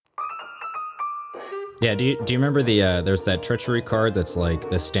Yeah, do you remember the there's that treachery card that's like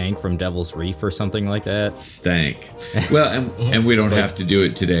the Stank from Devil's Reef or something like that? Stank. Well, and we don't have to do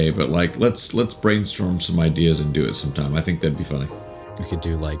it today, but like let's brainstorm some ideas and do it sometime. I think that'd be funny. We could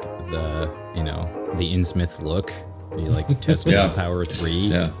do like the Innsmouth look. You like test power 3.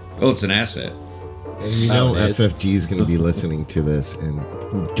 Yeah. Oh, it's an asset. And FFG is going to be listening to this and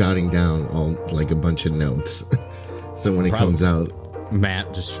jotting down all like a bunch of notes. So when it comes out,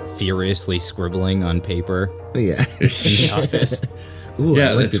 Matt just furiously scribbling on paper. Yeah. In the office. Ooh,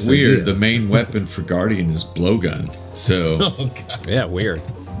 yeah, like that's weird. Idea. The main weapon for Guardian is blowgun. So. Oh, God. Yeah, weird.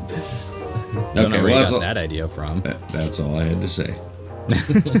 Don't know where you got that idea from. That's all I had to say.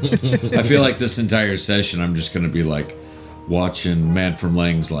 I feel like this entire session I'm just going to be like watching Man from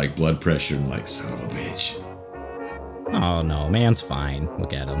Lang's like blood pressure and like, son of a bitch. Oh, no, man's fine.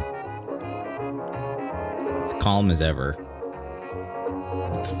 Look at him. As calm as ever.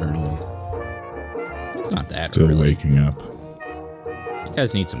 It's early. It's not that Still early. Waking up. You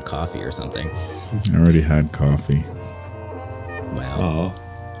guys need some coffee or something. I already had coffee. Well. Oh.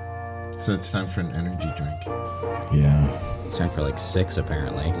 So it's time for an energy drink. Yeah. It's time for like 6,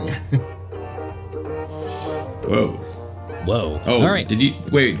 apparently. Whoa. Whoa. Oh, all right. Did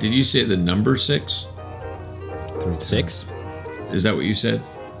you say the number 6? 6? Is that what you said?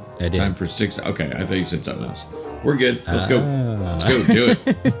 I did. Time for 6? Okay, I thought you said something else. We're good. Let's go. Let's go. Do it.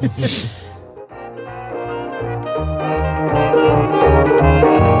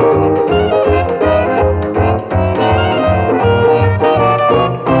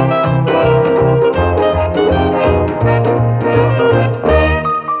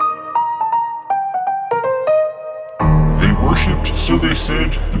 They worshipped, so they said,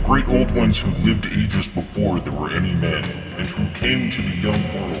 the great old ones who lived ages before there were any men, and who came to the young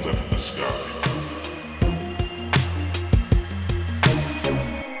world out of the sky.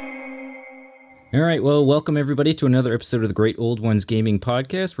 All right, well, welcome everybody to another episode of the Great Old Ones Gaming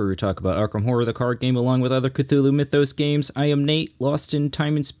Podcast, where we talk about Arkham Horror, the card game, along with other Cthulhu Mythos games. I am Nate, lost in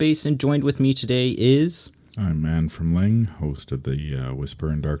time and space, and joined with me today is... I'm Man from Lang, host of the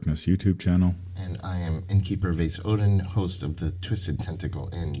Whisper in Darkness YouTube channel. And I am Innkeeper Vase Odin, host of the Twisted Tentacle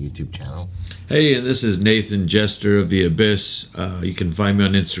Inn YouTube channel. Hey, and this is Nathan, Jester of the Abyss. You can find me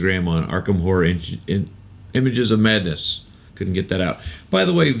on Instagram on Arkham Horror Images of Madness. Couldn't get that out. By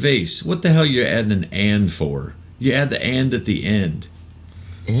the way, Vase, what the hell you adding an and for? You add the and at the end.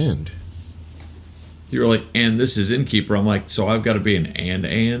 And? You were like, and this is Innkeeper. I'm like, so I've got to be an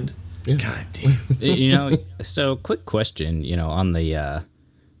and? Yeah. God damn. So quick question, on the...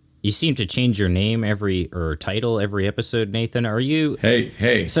 you seem to change your name title every episode, Nathan. Are you...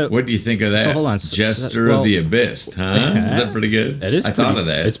 Hey, so, what do you think of that? So hold on. Jester of the Abyss, huh? Is that pretty good? That is I thought of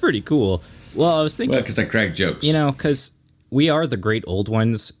that. It's pretty cool. Well, I was thinking... Well, because I crack jokes. Because... we are the Great Old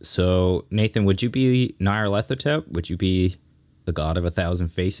Ones, so Nathan, would you be Nyarlathotep? Would you be the God of 1,000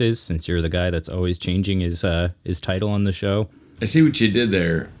 Faces, since you're the guy that's always changing his title on the show? I see what you did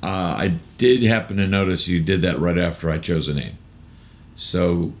there. I did happen to notice you did that right after I chose a name.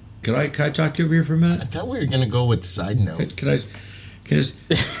 So, can I talk to you over here for a minute? I thought we were going to go with side note. Can I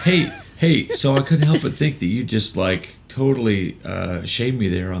hey, so I couldn't help but think that you just, like, totally shamed me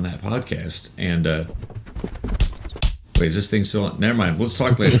there on that podcast. And, wait, is this thing still on? Never mind. Let's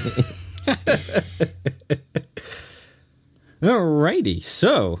talk later. Alrighty.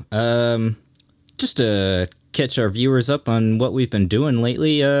 So, just to catch our viewers up on what we've been doing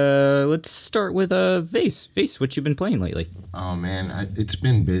lately, let's start with Vase. Vase, what you been playing lately? Oh, man, it's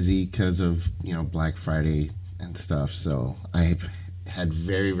been busy because of, Black Friday and stuff, so I've had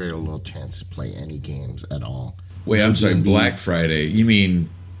very, very little chance to play any games at all. Wait, I'm sorry, Black Friday. You mean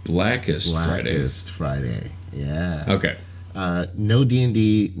Blackest Friday? Blackest Friday, yeah. Okay. No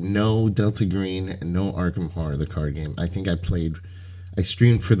D&D, no Delta Green, no Arkham Horror, the card game. I think I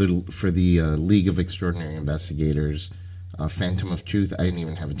streamed for the League of Extraordinary Investigators, Phantom of Truth. I didn't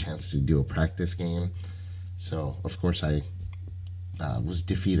even have a chance to do a practice game. So, of course, I was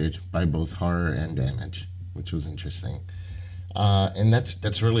defeated by both horror and damage, which was interesting. And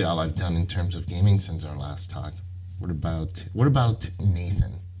that's really all I've done in terms of gaming since our last talk. What about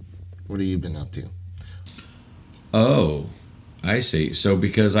Nathan? What have you been up to? Oh, I see. So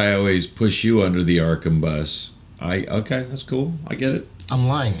because I always push you under the Arkham bus, okay, that's cool. I get it. I'm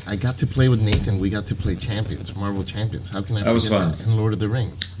lying. I got to play with Nathan. We got to play Champions, Marvel Champions. How can I forget that? And Lord of the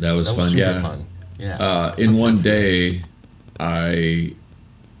Rings. That was fun, super fun. Yeah. In one day, I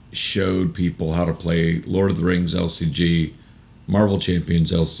showed people how to play Lord of the Rings LCG, Marvel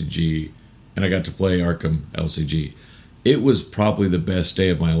Champions LCG, and I got to play Arkham LCG. It was probably the best day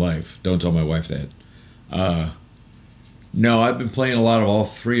of my life. Don't tell my wife that. No, I've been playing a lot of all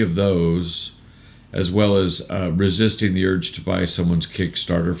three of those. as well as resisting the urge to buy someone's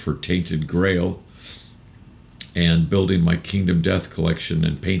Kickstarter for Tainted Grail and building my Kingdom Death collection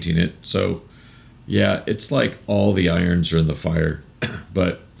and painting it. So, yeah, it's like all the irons are in the fire.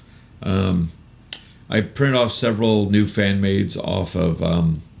 But I printed off several new fan-mades off of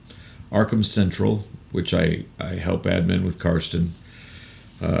Arkham Central, which I help admin with Karsten.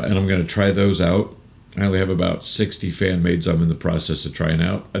 And I'm going to try those out. I only have about 60 fan-mades I'm in the process of trying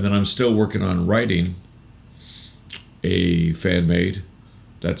out. And then I'm still working on writing a fan-made.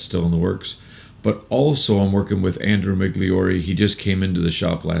 That's still in the works. But also I'm working with Andrew Migliori. He just came into the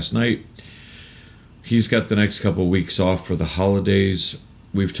shop last night. He's got the next couple weeks off for the holidays.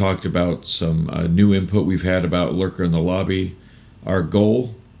 We've talked about some new input we've had about Lurker in the Lobby. Our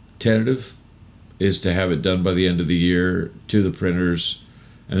goal, tentative, is to have it done by the end of the year to the printers.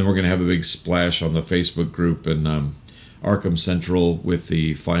 And then we're going to have a big splash on the Facebook group and Arkham Central with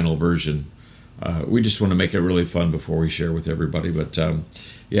the final version. We just want to make it really fun before we share with everybody. But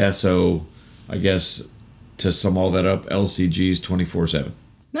yeah, so I guess to sum all that up, LCG's 24/7.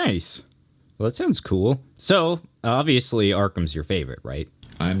 Nice. Well, that sounds cool. So, obviously, Arkham's your favorite, right?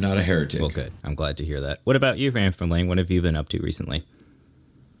 I'm not a heretic. Well, good. I'm glad to hear that. What about you, Van Lane? What have you been up to recently?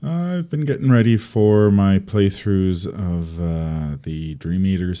 I've been getting ready for my playthroughs of the Dream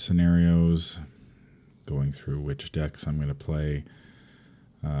Eater scenarios, going through which decks I'm going to play.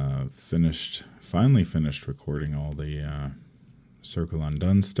 Finally finished recording all the Circle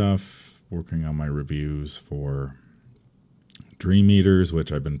Undone stuff, working on my reviews for Dream Eaters,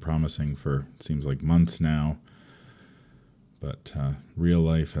 which I've been promising for, it seems like, months now. But real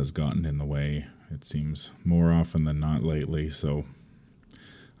life has gotten in the way, it seems, more often than not lately, so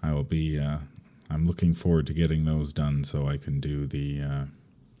I will be, I'm looking forward to getting those done so I can do the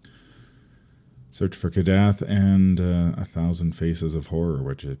Search for Kadath and 1,000 Faces of Horror,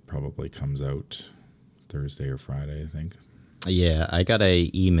 which it probably comes out Thursday or Friday, I think. Yeah, I got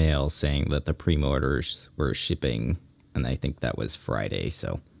an email saying that the pre-orders were shipping, and I think that was Friday,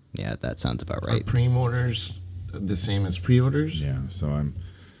 so yeah, that sounds about right. Are pre-orders the same as pre-orders? Yeah, so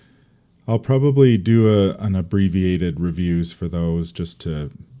I'll probably do an abbreviated reviews for those just to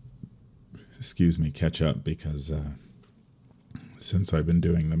catch up, because since I've been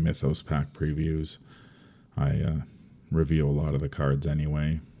doing the Mythos Pack previews, I review a lot of the cards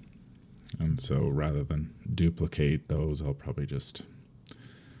anyway, and so rather than duplicate those, I'll probably just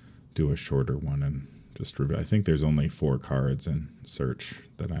do a shorter one and just review. I think there's only 4 cards in Search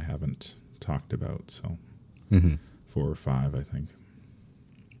that I haven't talked about, so 4 or 5, I think.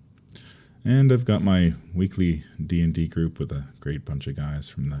 And I've got my weekly D&D group with a great bunch of guys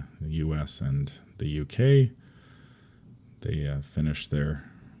from the US and the UK. They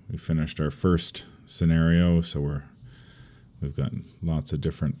we finished our first scenario, so we've got lots of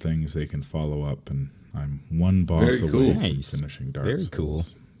different things they can follow up, and I'm one boss Very away cool. from Nice. finishing Dark Very Souls. cool.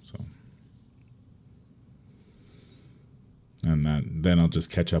 So, and then I'll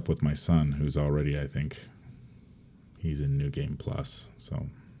just catch up with my son, who's already, I think, he's in New Game Plus, so...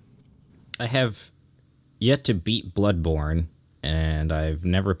 I have yet to beat Bloodborne, and I've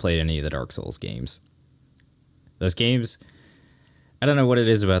never played any of the Dark Souls games. Those games, I don't know what it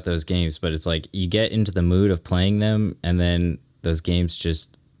is about those games, but it's like you get into the mood of playing them, and then those games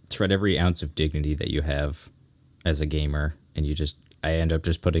just shred every ounce of dignity that you have as a gamer, and I end up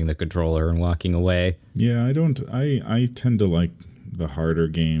just putting the controller and walking away. Yeah, I tend to like the harder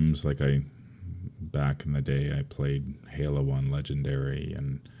games. Like back in the day, I played Halo 1 Legendary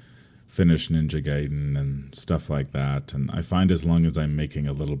and finished Ninja Gaiden and stuff like that. And I find as long as I'm making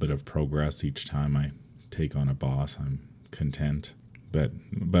a little bit of progress each time I take on a boss, I'm content.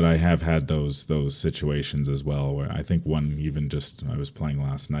 But I have had those situations as well where I think one even just I was playing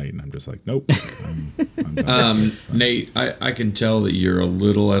last night and I'm just like, nope. I'm done with this. Nate, I can tell that you're a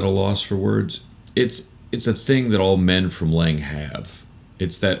little at a loss for words. It's a thing that all men from Lang have.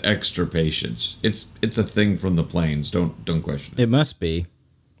 It's that extra patience. It's a thing from the plains. Don't question it. It must be.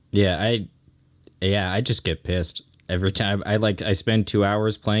 Yeah, I just get pissed every time. I spend 2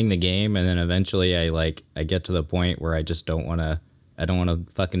 hours playing the game, and then eventually I get to the point where I just don't want to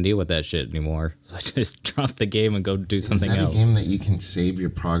fucking deal with that shit anymore. So I just drop the game and go do something else. Is that a game that you can save your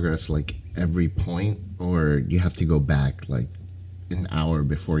progress like every point, or you have to go back like an hour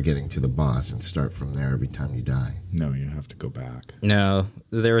before getting to the boss and start from there every time you die? No, you have to go back. No,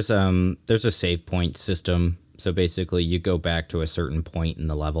 there's a save point system. So basically, you go back to a certain point in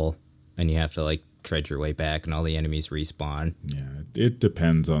the level, and you have to tread your way back, and all the enemies respawn. Yeah, it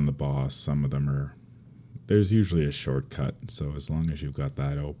depends on the boss. Some of them there's usually a shortcut, so as long as you've got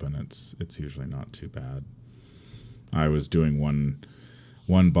that open, it's usually not too bad. I was doing one.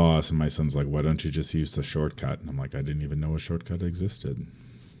 one boss, and my son's like, "Why don't you just use the shortcut?" And I'm like, "I didn't even know a shortcut existed."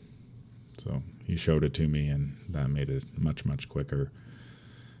 So he showed it to me, and that made it much, much quicker.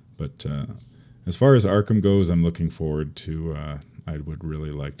 But as far as Arkham goes, I'm looking forward to. I would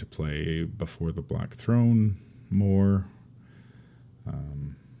really like to play Before the Black Throne more.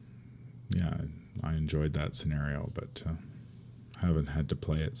 Yeah, I enjoyed that scenario, but haven't had to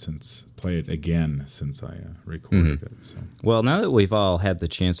play it again since I recorded it. So. Well, now that we've all had the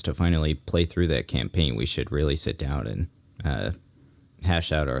chance to finally play through that campaign, we should really sit down and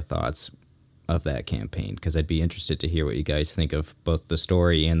hash out our thoughts of that campaign, because I'd be interested to hear what you guys think of both the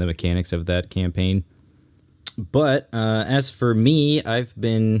story and the mechanics of that campaign. But as for me, I've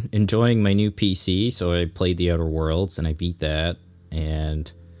been enjoying my new PC, so I played The Outer Worlds, and I beat that,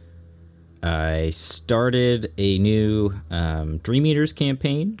 and I started a new Dream Eaters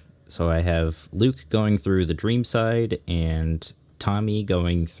campaign. So I have Luke going through the dream side and Tommy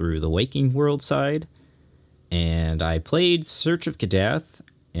going through the waking world side. And I played Search of Kadath,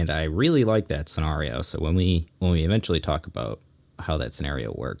 and I really like that scenario. So when we eventually talk about how that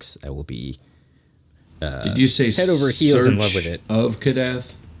scenario works, I will be Did you say head over heels in love with it. Of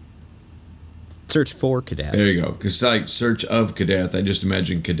Kadath? Search for Kadath. There you go. Because like Search of Kadath, I just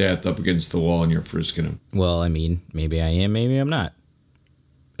imagine Kadath up against the wall and you're frisking him. Well, I mean, maybe I am, maybe I'm not.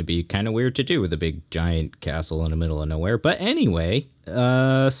 It'd be kind of weird to do with a big giant castle in the middle of nowhere. But anyway,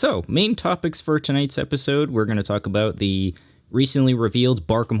 so main topics for tonight's episode. We're going to talk about the recently revealed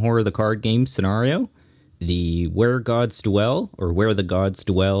Barkham Horror the card game scenario, the Where Gods Dwell, or Where the Gods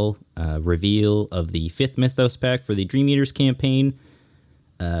Dwell reveal of the 5th Mythos pack for the Dream Eaters campaign.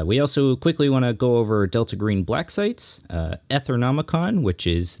 We also quickly want to go over Delta Green Black Sites, Ethernomicon, which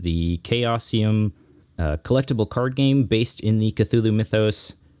is the Chaosium collectible card game based in the Cthulhu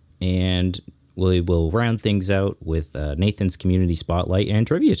mythos, and we will round things out with Nathan's Community Spotlight and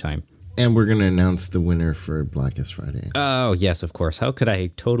Trivia Time. And we're going to announce the winner for Blackest Friday. Oh, yes, of course. How could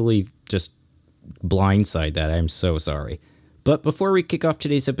I totally just blindside that? I'm so sorry. But before we kick off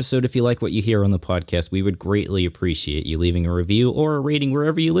today's episode, if you like what you hear on the podcast, we would greatly appreciate you leaving a review or a rating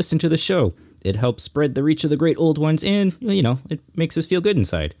wherever you listen to the show. It helps spread the reach of the great old ones, and, you know, it makes us feel good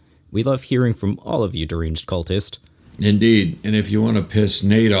inside. We love hearing from all of you, deranged cultist. Indeed. And if you want to piss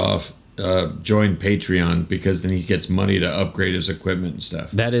Nate off, join Patreon, because then he gets money to upgrade his equipment and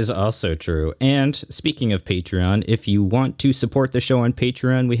stuff. That is also true. And speaking of Patreon, if you want to support the show on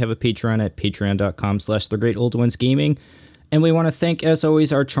Patreon, we have a Patreon at patreon.com/thegreatoldOnesgaming. And we want to thank, as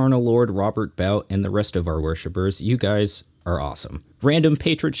always, our Charnel Lord, Robert Bout, and the rest of our worshippers. You guys are awesome. Random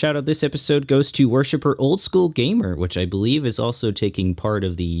patron shout-out this episode goes to worshipper Old School Gamer, which I believe is also taking part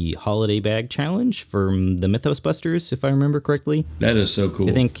of the Holiday Bag Challenge from the Mythos Busters, if I remember correctly. That is so cool.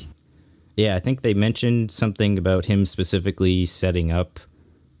 I think they mentioned something about him specifically setting up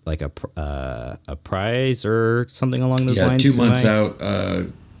like a prize or something along those lines. 2 months out,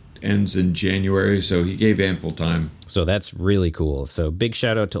 ends in January, so he gave ample time. So that's really cool. So big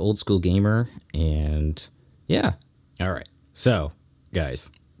shout out to Old School Gamer, and yeah. All right. So,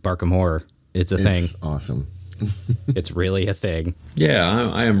 guys, Barkham Horror, it's a thing. It's awesome. It's really a thing. Yeah,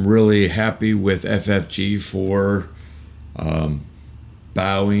 I am really happy with FFG for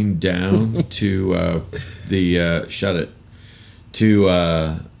bowing down to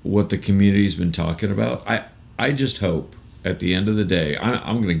what the community's been talking about. I just hope at the end of the day,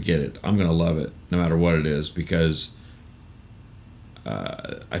 I'm going to get it. I'm going to love it, no matter what it is, because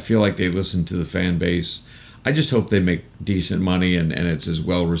I feel like they listen to the fan base. I just hope they make decent money and it's as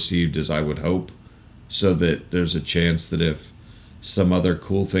well received as I would hope, so that there's a chance that if some other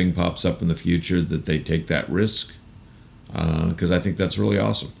cool thing pops up in the future, that they take that risk, because I think that's really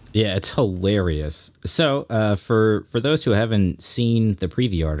awesome. Yeah, it's hilarious. So for those who haven't seen the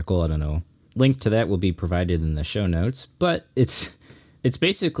preview article, I don't know, link to that will be provided in the show notes, but it's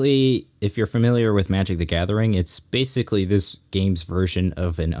basically, if you're familiar with Magic the Gathering, it's basically this game's version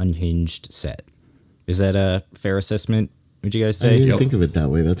of an unhinged set. Is that a fair assessment, would you guys say? I didn't think of it that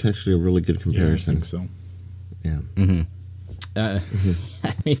way. That's actually a really good comparison. Yeah, I think so. Yeah. Mm-hmm.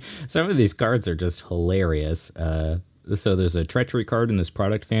 I mean, some of these cards are just hilarious. So there's a treachery card in this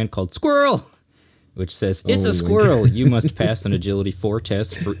product fan called Squirrel, which says, it's a squirrel. You must pass an agility 4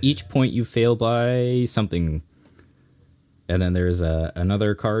 test for each point you fail by something. And then there's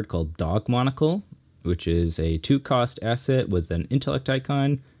another card called Dog Monocle, which is a 2-cost asset with an intellect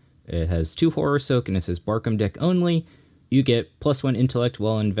icon. It has 2 horror soak, and it says Barkham deck only. You get +1 intellect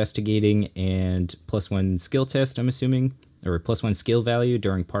while investigating and +1 skill test, I'm assuming, or +1 skill value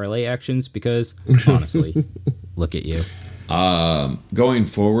during parlay actions, because honestly, look at you. Going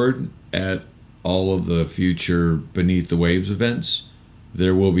forward at all of the future Beneath the Waves events,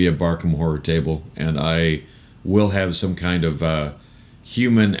 there will be a Barkham horror table, and I will have some kind of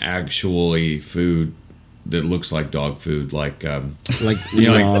human actually food that looks like dog food, like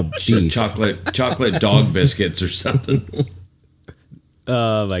raw beef. chocolate dog biscuits or something.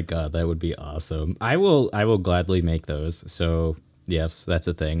 Oh my god, that would be awesome. I will gladly make those. So yes, that's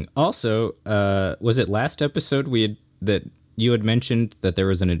a thing. Also, was it last episode that you had mentioned that there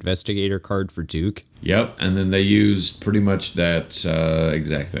was an investigator card for Duke? Yep, and then they used pretty much that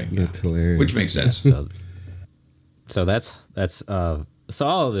exact thing. That's hilarious. Which makes sense. So that's so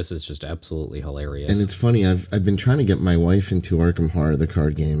all of this is just absolutely hilarious. And it's funny, I've been trying to get my wife into Arkham Horror, the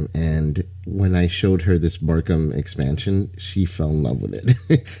card game, and when I showed her this Barkham expansion, she fell in love with it.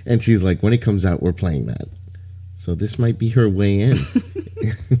 And she's like, when it comes out, we're playing that. So this might be her way in.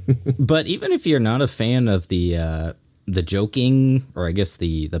 But even if you're not a fan of the joking, or I guess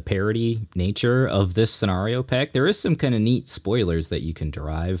the parody nature of this scenario pack, there is some kind of neat spoilers that you can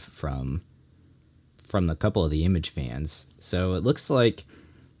derive from a couple of the Image fans. So it looks like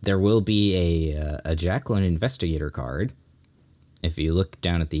there will be a Jacqueline investigator card. If you look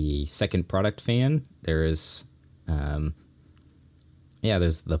down at the second product fan, there's there's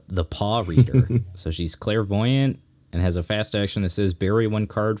the paw reader. So she's clairvoyant and has a fast action that says bury one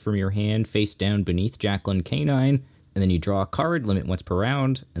card from your hand face down beneath Jacqueline Canine, and then you draw a card, limit once per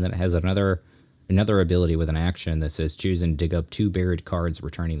round, and then it has another ability with an action that says choose and dig up 2 buried cards,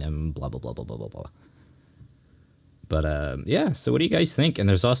 returning them, blah blah blah blah blah blah blah. But so what do you guys think? And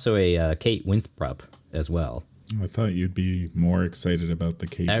there's also a Kate Winthrop as well. I thought you'd be more excited about the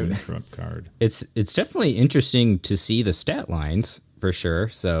Kate Winthrop card. It's definitely interesting to see the stat lines for sure.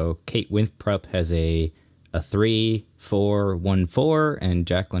 So Kate Winthrop has a 3-4-1-4, and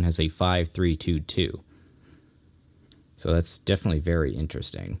Jacqueline has a 5-3-2-2. So that's definitely very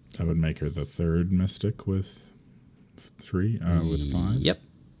interesting. That would make her the third Mystic with 5? Yep.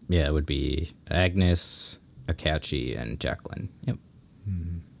 Yeah, it would be Agnes, Akachi, and Jacqueline. Yep.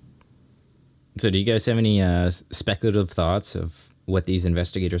 Mm-hmm. So do you guys have any speculative thoughts of what these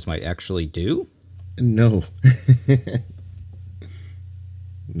investigators might actually do? No.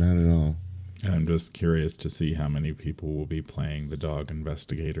 Not at all. I'm just curious to see how many people will be playing the dog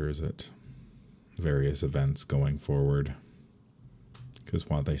investigators at various events going forward. Because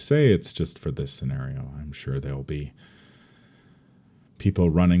while they say it's just for this scenario, I'm sure there'll be people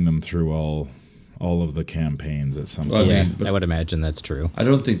running them through all of the campaigns at some point. Yeah, I would imagine that's true. I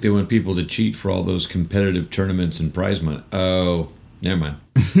don't think they want people to cheat for all those competitive tournaments and prize money. Oh, never mind.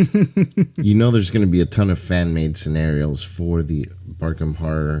 You know there's going to be a ton of fan-made scenarios for the Barkham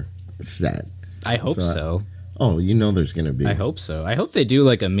Horror set. I hope so. You know there's going to be. I hope so. I hope they do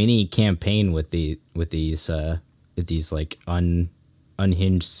like a mini campaign with these like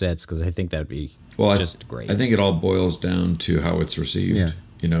unhinged sets, because I think that'd be just great. I think it all boils down to how it's received. Yeah.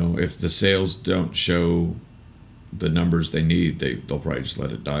 You know, if the sales don't show the numbers they need, they'll probably just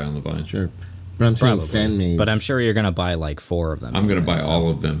let it die on the vine. Sure. But I'm saying fan-made. But I'm sure you're going to buy like 4 of them. I'm going to buy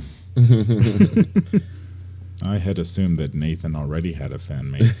all of them. I had assumed that Nathan already had a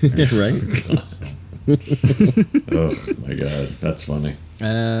fan-made scenario. Right? Oh, my God. That's funny.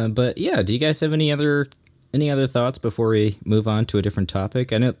 But yeah, do you guys have any other thoughts before we move on to a different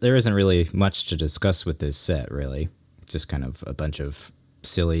topic? I know there isn't really much to discuss with this set, really. It's just kind of a bunch of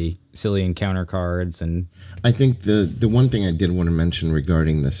silly encounter cards. And I think the one thing I did want to mention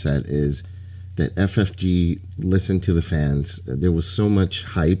regarding the set is that FFG listened to the fans. There was so much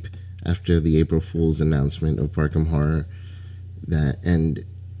hype after the April Fool's announcement of Arkham Horror and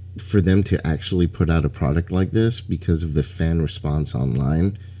for them to actually put out a product like this because of the fan response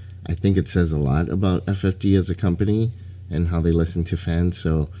online, I think it says a lot about FFG as a company and how they listen to fans.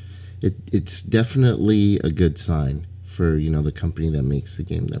 So it's definitely a good sign for the company that makes the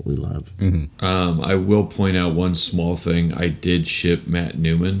game that we love. Mm-hmm. I will point out one small thing. I did ship Matt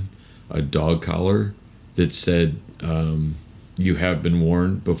Newman a dog collar that said you have been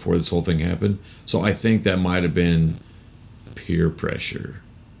warned before this whole thing happened. So I think that might have been peer pressure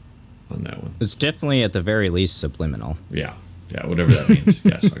on that one. It's definitely at the very least subliminal. Yeah, whatever that means.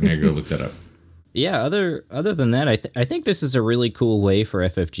 Yes, I'm gonna go look that up. Yeah, other than that, I think this is a really cool way for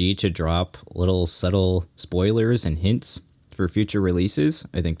FFG to drop little subtle spoilers and hints for future releases.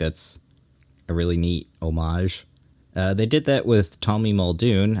 I think that's a really neat homage. They did that with Tommy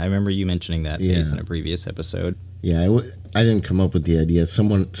Muldoon. I remember you mentioning that in a previous episode. Yeah, I didn't come up with the idea.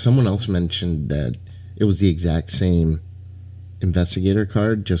 Someone else mentioned that it was the exact same investigator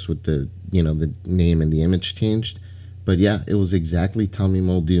card, just with the the name and the image changed. But yeah, it was exactly Tommy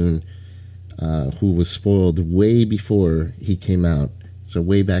Muldoon, who was spoiled way before he came out. So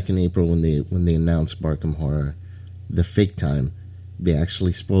way back in April when they announced Barkham Horror, the fake time, they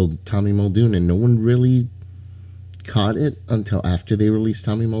actually spoiled Tommy Muldoon, and no one really caught it until after they released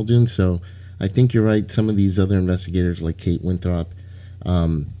Tommy Muldoon. So I think you're right. Some of these other investigators like Kate Winthrop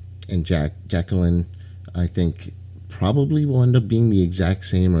and Jacqueline, I think probably will end up being the exact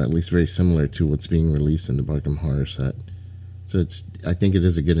same, or at least very similar to what's being released in the Barkham horror set. So I think it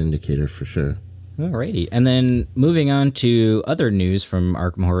is a good indicator for sure. Alrighty, and then moving on to other news from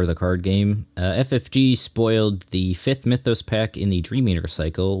Arkham Horror the card game, FFG spoiled the 5th Mythos pack in the Dream Eater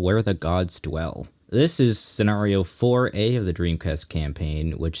cycle, Where the Gods Dwell. This is scenario 4A of the Dreamcast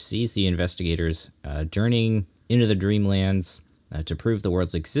campaign, which sees the investigators journeying into the Dreamlands to prove the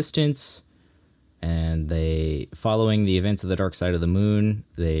world's existence, and following the events of the Dark Side of the Moon,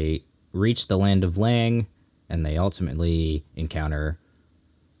 they reach the land of Lang, and they ultimately encounter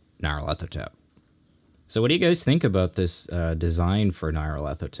Nyarlathotep. So what do you guys think about this design for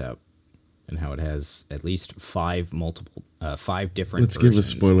Nyarlathotep, and how it has at least 5 different Let's give a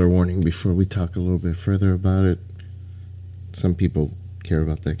spoiler warning before we talk a little bit further about it. Some people care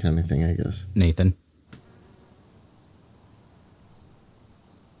about that kind of thing, I guess. Nathan.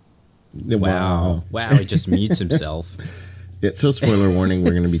 Wow, he just mutes himself. Yeah, so spoiler warning,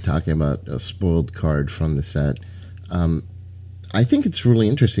 we're going to be talking about a spoiled card from the set. I think it's really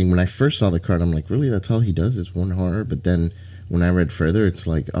interesting. When I first saw the card, I'm like, really, that's all he does is one horror? But then when I read further, it's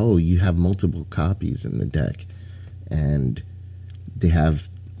like, oh, you have multiple copies in the deck. And they have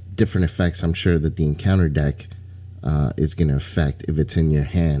different effects. I'm sure that the encounter deck is going to affect if it's in your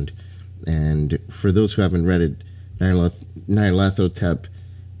hand. And for those who haven't read it, Nyarlathotep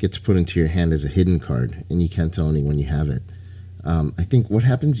gets put into your hand as a hidden card, and you can't tell anyone you have it. I think what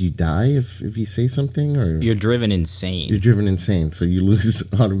happens, you die if you say something, or you're driven insane. You're driven insane, so you lose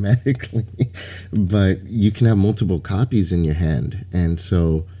automatically. But you can have multiple copies in your hand, and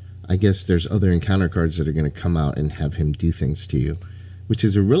so I guess there's other encounter cards that are going to come out and have him do things to you, which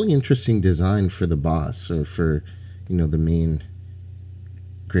is a really interesting design for the boss, or for the main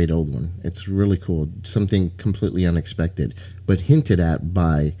Great Old One. It's really cool, something completely unexpected, but hinted at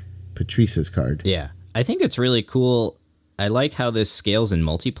by Patrice's card. Yeah, I think it's really cool. I like how this scales in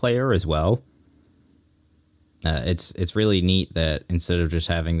multiplayer as well. It's really neat that instead of just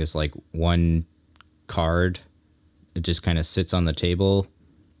having this like one card, it just kind of sits on the table,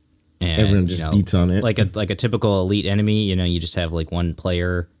 and everyone just beats on it like a typical elite enemy. You just have like one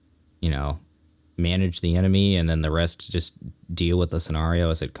player, manage the enemy, and then the rest just deal with the scenario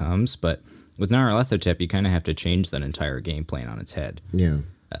as it comes. But with Nyarlathotep, you kind of have to change that entire game plan on its head. Yeah.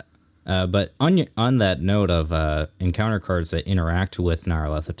 But on that note of encounter cards that interact with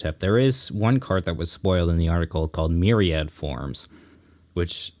Nyarlathotep, there is one card that was spoiled in the article called Myriad Forms,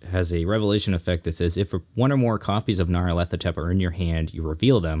 which has a revelation effect that says if one or more copies of Nyarlathotep are in your hand, you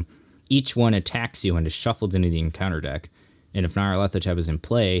reveal them. Each one attacks you and is shuffled into the encounter deck. And if Nyarlathotep is in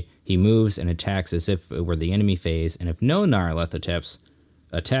play, he moves and attacks as if it were the enemy phase. And if no Nyarlathoteps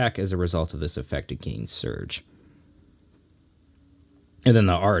attack as a result of this effect, it gains Surge. And then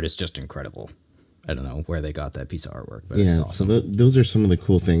the art is just incredible. I don't know where they got that piece of artwork, but it's awesome. So those are some of the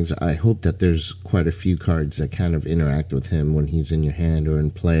cool things. I hope that there's quite a few cards that kind of interact with him when he's in your hand or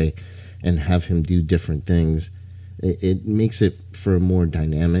in play, and have him do different things. It makes it for a more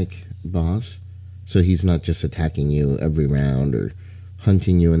dynamic boss. So he's not just attacking you every round or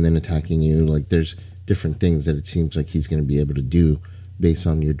hunting you and then attacking you. Like, there's different things that it seems like he's going to be able to do based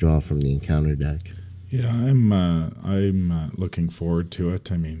on your draw from the encounter deck. Yeah, I'm looking forward to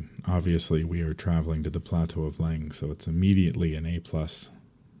it. I mean, obviously we are traveling to the Plateau of Lang, so it's immediately an A+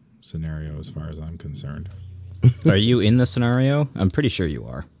 scenario as far as I'm concerned. Are you in the scenario? I'm pretty sure you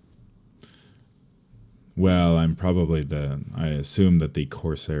are. Well, I'm probably I assume that the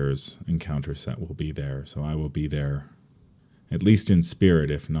Corsairs encounter set will be there, so I will be there, at least in spirit,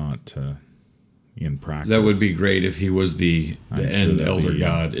 if not in practice. That would be great if he was the end Elder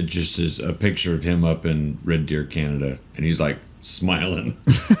God. It just is a picture of him up in Red Deer, Canada, and he's like smiling.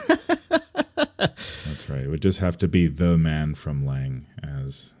 That's right. It would just have to be the man from Lang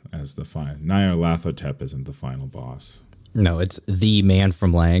as the final. Nyarlathotep isn't the final boss. No, it's the man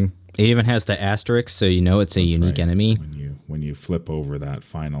from Lang. It even has the asterisk, so you know it's a That's unique right. enemy. When you flip over that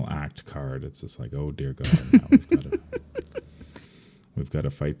final act card, it's just like, oh dear God, now we've got to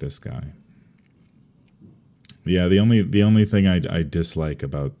fight this guy. Yeah, the only thing I dislike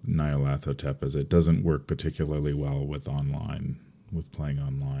about Nyarlathotep is it doesn't work particularly well with playing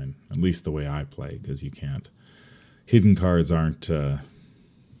online. At least the way I play, because you can't. Hidden cards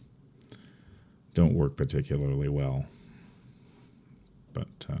don't work particularly well. But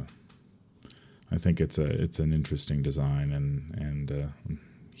I think it's an interesting design, and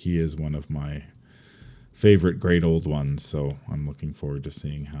he is one of my favorite great old ones. So I'm looking forward to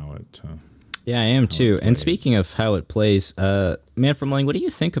seeing how it. Yeah, I am too. And speaking of how it plays, Man from Lang, what do you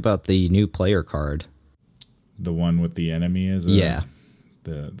think about the new player card? The one with the enemy is the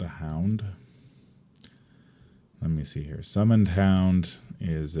Hound. Let me see here. Summoned Hound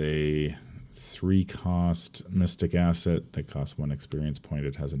is a 3-cost mystic asset that costs 1 experience point.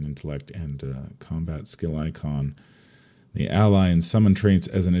 It has an intellect and combat skill icon. The ally and summon traits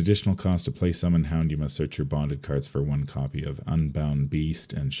as an additional cost to play Summoned Hound. You must search your bonded cards for 1 copy of Unbound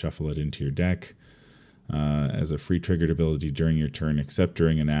Beast and shuffle it into your deck. As a free triggered ability during your turn, except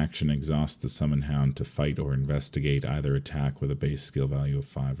during an action, exhaust the Summon Hound to fight or investigate, either attack with a base skill value of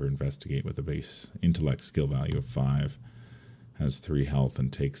 5 or investigate with a base intellect skill value of 5. Has 3 health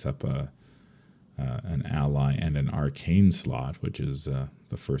and takes up an ally and an arcane slot, which is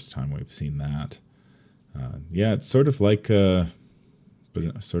the first time we've seen that. It's sort of like a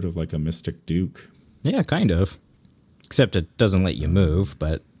Mystic Duke. Yeah, kind of. Except it doesn't let you move,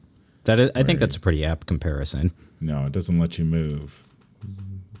 but I think that's a pretty apt comparison. No, it doesn't let you move.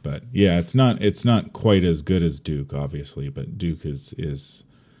 But yeah, it's not quite as good as Duke, obviously, but Duke is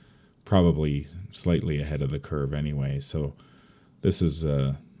probably slightly ahead of the curve anyway. So this is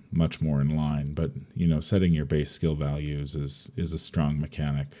much more in line. But setting your base skill values is a strong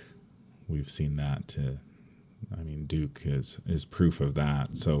mechanic. We've seen that. Duke is proof of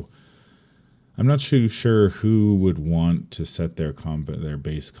that. So I'm not too sure who would want to set their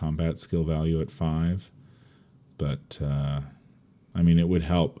base combat skill value at 5, but it would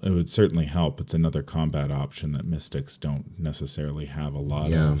help. It would certainly help. It's another combat option that Mystics don't necessarily have a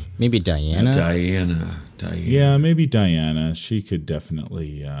lot of. Maybe Diana. Diana. Yeah, maybe Diana. She could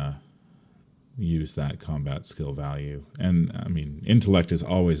definitely use that combat skill value, and intellect is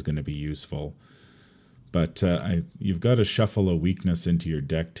always going to be useful. But you've got to shuffle a weakness into your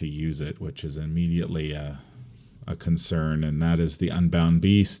deck to use it, which is immediately a concern, and that is the Unbound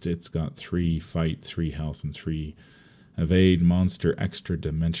Beast. It's got 3 fight, 3 health, and 3 evade. Monster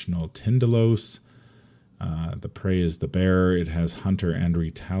extra-dimensional Tindalos. The prey is the bearer. It has Hunter and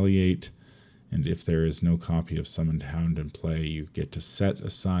Retaliate. And if there is no copy of Summoned Hound in play, you get to set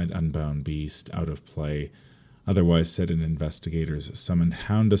aside Unbound Beast out of play. Otherwise, set an Investigator's Summoned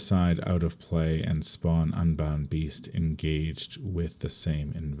Hound aside out of play and spawn Unbound Beast engaged with the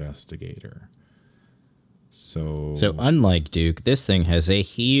same Investigator. So unlike Duke, this thing has a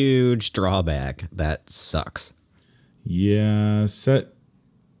huge drawback that sucks. Yeah,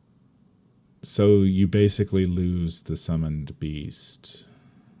 So you basically lose the Summoned Beast.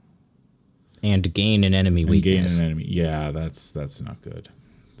 And gain an enemy weakness. Yeah, that's not good.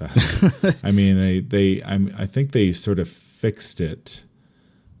 I think they sort of fixed it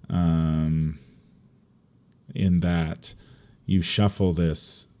in that you shuffle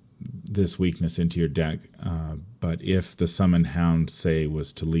this weakness into your deck, but if the Summon Hound, say,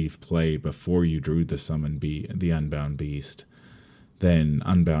 was to leave play before you drew the Unbound Beast, then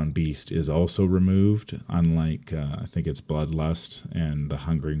Unbound Beast is also removed, unlike, I think it's Bloodlust and the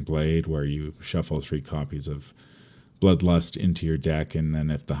Hungering Blade, where you shuffle 3 copies of Bloodlust into your deck, and then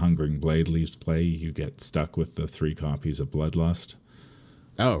if the Hungering Blade leaves play, you get stuck with the 3 copies of Bloodlust.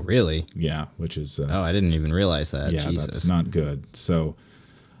 Oh, really? Yeah, which is... I didn't even realize that. Yeah, Jesus. That's not good. So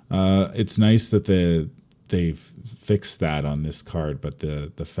it's nice that they've fixed that on this card, but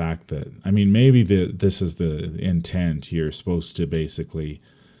the fact that... maybe this is the intent. You're supposed to basically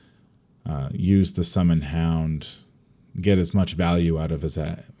use the Summon Hound, get as much value out of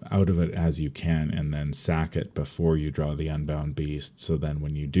it as you can, and then sack it before you draw the Unbound Beast. So then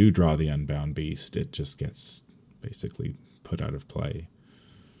when you do draw the Unbound Beast, it just gets basically put out of play.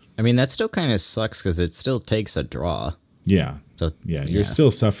 That still kind of sucks because it still takes a draw. Yeah. So you're still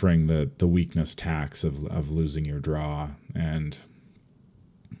suffering the weakness tax of losing your draw. And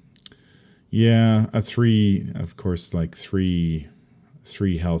yeah, a 3, of course, like 3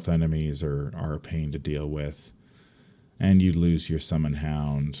 health enemies are a pain to deal with. And you lose your Summon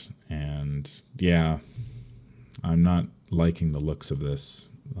Hound. And yeah, I'm not liking the looks of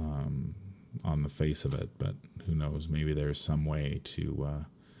this on the face of it, but who knows? Maybe there's some way to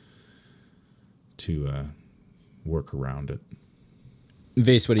work around it.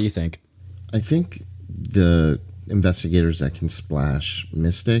 Vase, what do you think? I think the investigators that can splash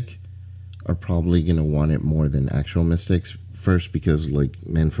Mystic are probably going to want it more than actual Mystics. First, because like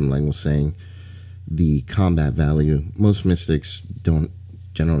Man from Lang was saying, the combat value, most Mystics don't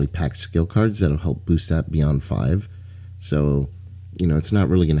generally pack skill cards that'll help boost that beyond 5. So, it's not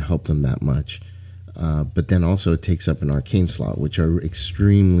really going to help them that much. But then also it takes up an arcane slot, which are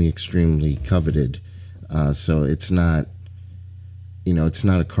extremely, extremely coveted. So it's not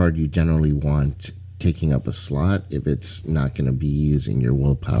a card you generally want taking up a slot if it's not going to be using your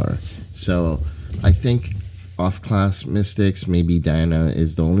willpower. So I think off-class Mystics, maybe Diana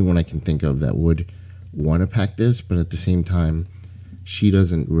is the only one I can think of that would want to pack this, but at the same time, she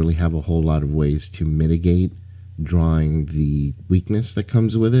doesn't really have a whole lot of ways to mitigate drawing the weakness that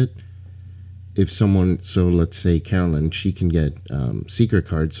comes with it. If someone, so let's say Carolyn, she can get Seeker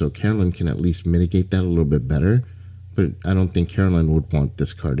cards, so Carolyn can at least mitigate that a little bit better, but I don't think Carolyn would want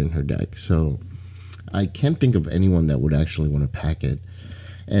this card in her deck. So I can't think of anyone that would actually want to pack it.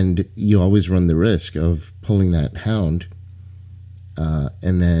 And you always run the risk of pulling that Hound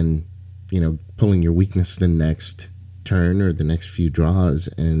and then, pulling your weakness the next turn or the next few draws.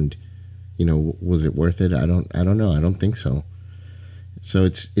 And, was it worth it? I don't know. I don't think so. So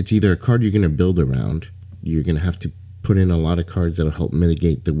it's either a card you're going to build around. You're going to have to put in a lot of cards that'll help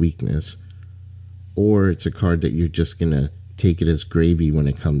mitigate the weakness. Or it's a card that you're just going to take it as gravy when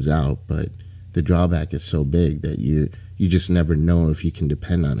it comes out. But the drawback is so big that you just never know if you can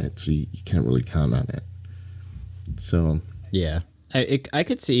depend on it, so you can't really count on it. So yeah, I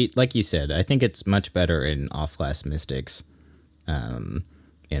could see, like you said, I think it's much better in off-class Mystics.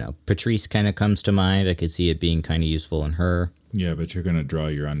 Patrice kind of comes to mind. I could see it being kind of useful in her. Yeah, but you're going to draw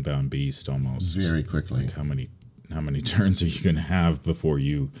your Unbound Beast almost very quickly. Like how many turns are you going to have before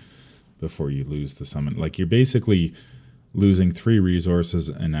you lose the summon? Like, you're basically losing 3 resources,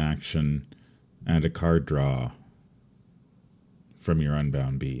 an action, and a card draw from your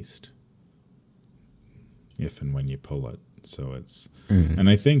Unbound Beast, if and when you pull it. So it's, and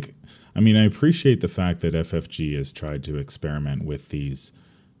I appreciate the fact that FFG has tried to experiment with these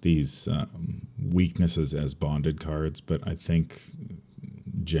weaknesses as bonded cards, but I think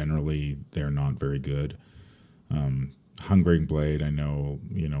generally they're not very good. Hungering Blade, I know,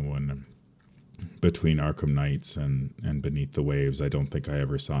 when between Arkham Knights and Beneath the Waves, I don't think I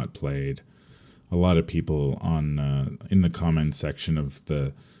ever saw it played. A lot of people on in the comment section of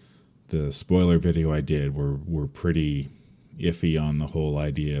the spoiler video I did were pretty iffy on the whole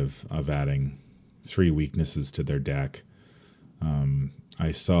idea of adding 3 weaknesses to their deck.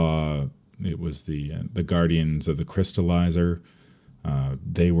 I saw it was the Guardians of the Crystallizer.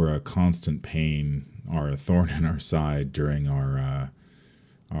 They were a constant pain or a thorn in our side during our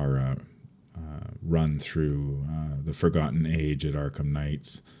run through the Forgotten Age at Arkham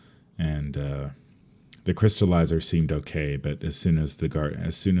Knights, and the Crystallizer seemed okay, but as soon as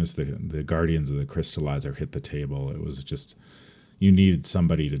the Guardians of the Crystallizer hit the table, it was just, you needed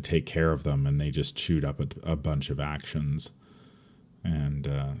somebody to take care of them, and they just chewed up a bunch of actions. And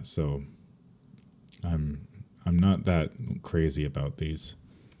so I'm not that crazy about these.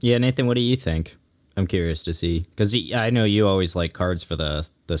 Yeah, Nathan, what do you think? I'm curious to see, because I know you always like cards for the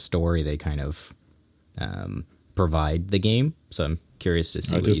story they kind of provide the game. So I'm curious to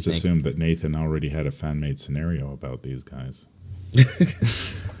see. I what you think. just assumed that Nathan already had a fan-made scenario about these guys.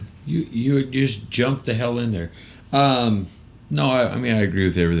 You just jumped the hell in there. No, I mean, I agree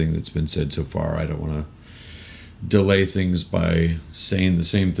with everything that's been said so far. I don't want to delay things by saying the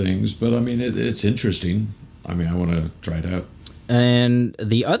same things, but I mean, it's interesting. I mean, I want to try it out. And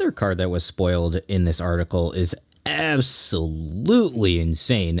the other card that was spoiled in this article is absolutely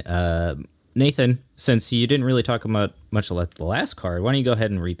insane. Nathan, since you didn't really talk about much about the last card, why don't you go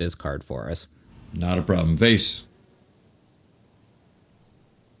ahead and read this card for us? Not a problem. Vase.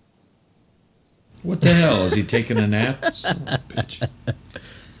 What the hell? Is he taking a nap? Son of a bitch.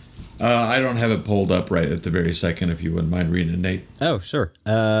 I don't have it pulled up right at the very second, if you wouldn't mind reading it, Nate. Oh, sure.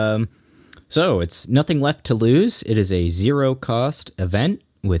 So it's Nothing Left to Lose. It is a 0-cost event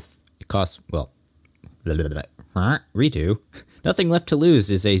with cost, well, redo. Nothing Left to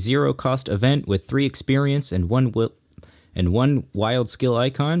Lose is a 0-cost event with 3 experience and 1 wild skill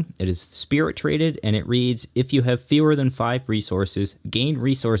icon. It is spirit traded, and it reads, if you have fewer than 5 resources, gain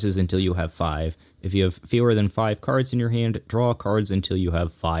resources until you have 5. If you have fewer than 5 cards in your hand, draw cards until you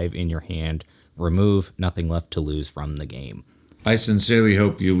have 5 in your hand. Remove Nothing Left to Lose from the game. I sincerely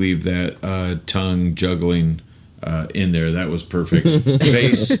hope you leave that tongue juggling in there. That was perfect.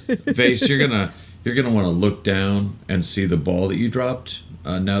 Vase, you're gonna want to look down and see the ball that you dropped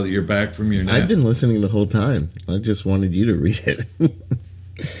now that you're back from your nap. I've been listening the whole time. I just wanted you to read it.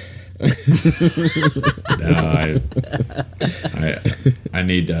 No, I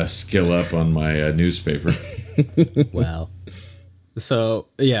need to skill up on my newspaper. Wow. So,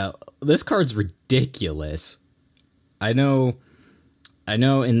 yeah, this card's ridiculous. I know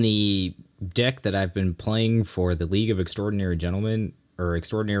in the deck that I've been playing for the League of Extraordinary Gentlemen, or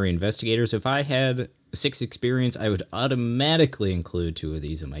Extraordinary Investigators, if I had 6 experience, I would automatically include 2 of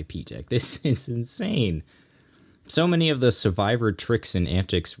these in my P deck. This is insane. So many of the Survivor tricks and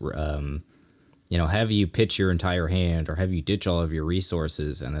antics have you pitch your entire hand or have you ditch all of your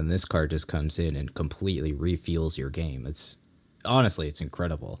resources, and then this card just comes in and completely refuels your game. It's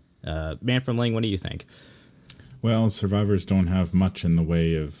incredible. Man from Ling, what do you think? Well, survivors don't have much in the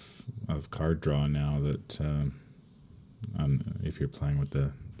way of card draw now. That if you're playing with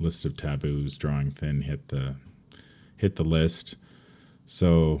the list of taboos, drawing thin hit the list.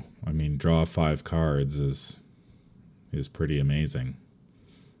 So I mean, draw 5 cards is pretty amazing.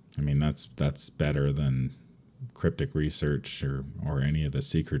 I mean, that's better than cryptic research or any of the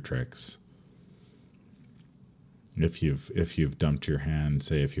secret tricks. If you've dumped your hand,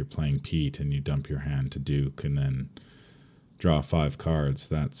 say if you're playing Pete and you dump your hand to Duke and then draw 5 cards,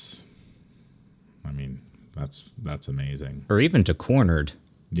 that's amazing. Or even to Cornered.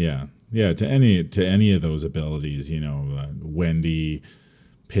 Yeah, to any of those abilities, Wendy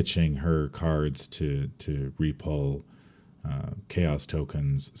pitching her cards to repull chaos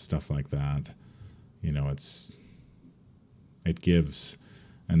tokens, stuff like that. It gives.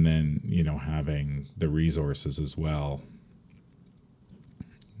 And then, having the resources as well,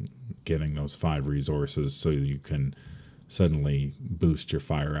 getting those 5 resources so you can suddenly boost your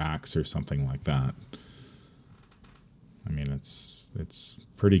fire axe or something like that. I mean, it's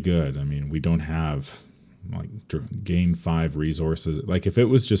pretty good. I mean, we don't have gain 5 resources. Like if it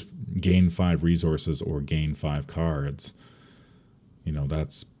was just gain 5 resources or gain 5 cards,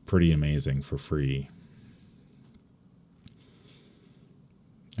 that's pretty amazing for free.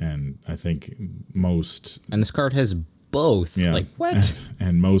 And I think most... And this card has both. Yeah. Like, what?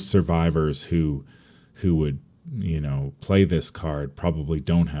 And most survivors who would, play this card probably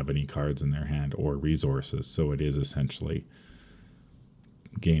don't have any cards in their hand or resources. So it is essentially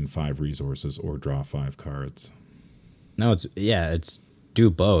gain 5 resources or draw 5 cards. No, it's do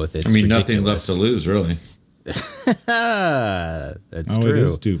both. It's nothing left to lose, really. That's true. It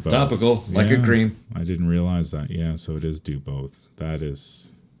is do both. Topical, like a cream. I didn't realize that. Yeah, so it is do both. That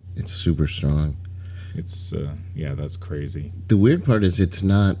is... It's super strong. It's, that's crazy. The weird part is it's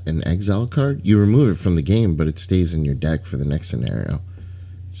not an exile card. You remove it from the game, but it stays in your deck for the next scenario.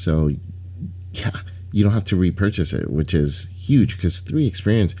 So, yeah, you don't have to repurchase it, which is huge because 3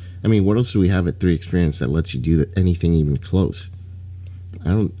 experience. I mean, what else do we have at 3 experience that lets you do anything even close? I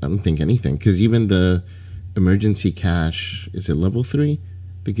don't think anything, because even the emergency cache, is it level 3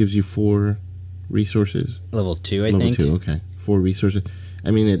 that gives you 4 resources? Level 2, I think. Level 2, okay. 4 resources. I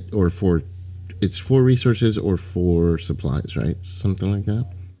mean, it's 4 resources or 4 supplies, right? Something like that.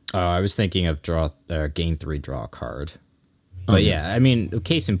 Oh, I was thinking of gain 3 draw card. But yeah, I mean,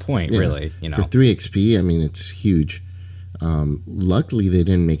 case in point, really. For 3 XP, I mean, it's huge. Luckily, they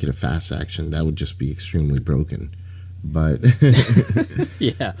didn't make it a fast action. That would just be extremely broken. But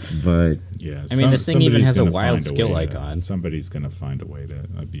yeah. But yeah, I mean, this thing even has a wild skill icon. Somebody's going to find a way to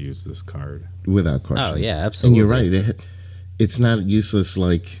abuse this card. Without question. Oh, yeah, absolutely. And you're right. It's not useless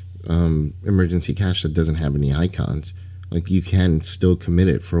like emergency cache that doesn't have any icons. Like, you can still commit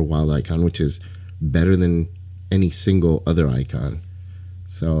it for a wild icon, which is better than any single other icon.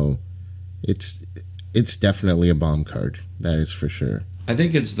 So it's definitely a bomb card. That is for sure. I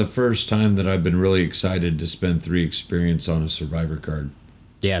think it's the first time that I've been really excited to spend 3 experience on a survivor card.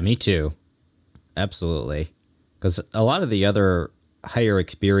 Yeah, me too. Absolutely. Because a lot of the other higher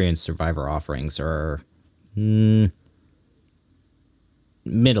experience survivor offerings are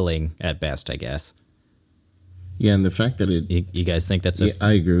middling at best, I guess. Yeah, and the fact that You guys think that's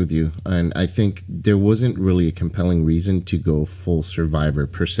I agree with you. And I think there wasn't really a compelling reason to go full survivor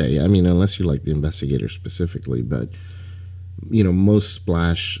per se. I mean, unless you like the investigator specifically. But, most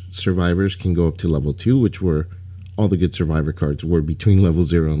splash survivors can go up to level 2, which were all the good survivor cards were between level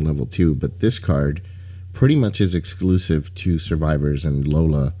 0 and level 2. But this card pretty much is exclusive to survivors and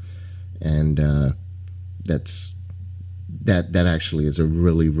Lola. And that actually is a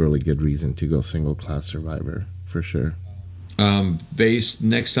really, really good reason to go single class survivor, for sure. Vase,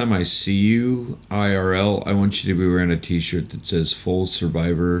 next time I see you, IRL, I want you to be wearing a t-shirt that says full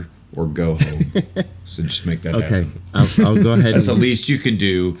survivor or go home. So just make that happen. I'll go ahead. That's the least you can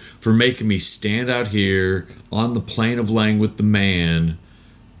do for making me stand out here on the plane of Lang with the man,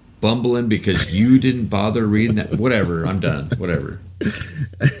 bumbling because you didn't bother reading that. Whatever, I'm done. Whatever.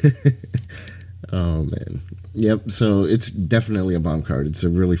 Oh, man. Yep, so it's definitely a bomb card. It's a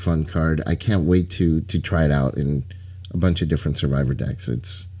really fun card. I can't wait to try it out in a bunch of different survivor decks.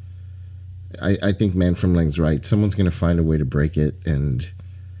 I think Man from Lang's right. Someone's going to find a way to break it, and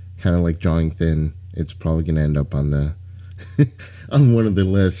kind of like drawing thin, it's probably going to end up on the on one of the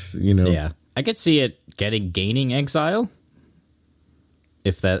lists, Yeah, I could see it gaining exile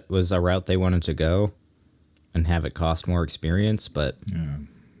if that was a route they wanted to go and have it cost more experience, but... Yeah.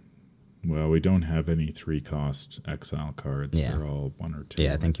 Well, we don't have any 3-cost exile cards. Yeah. They're all 1 or 2.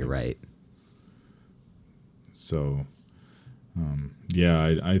 Yeah, I think you're right. So,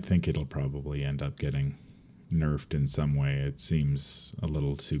 yeah, I think it'll probably end up getting nerfed in some way. It seems a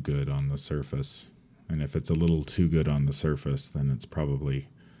little too good on the surface. And if it's a little too good on the surface, then it's probably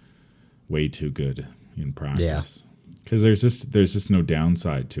way too good in practice. Because there's just no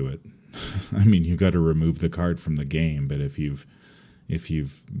downside to it. I mean, you've got to remove the card from the game, but if you've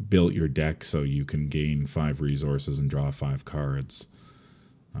built your deck so you can gain 5 resources and draw 5 cards,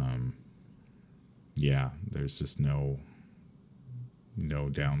 yeah, there's just no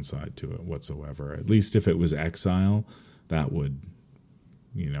downside to it whatsoever. At least if it was exile, that would,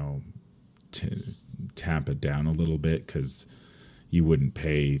 tap it down a little bit, because you wouldn't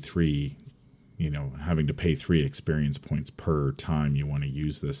pay 3, having to pay 3 experience points per time you want to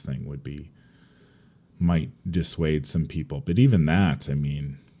use this thing might dissuade some people. But even that, I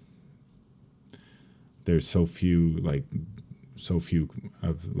mean, there's so few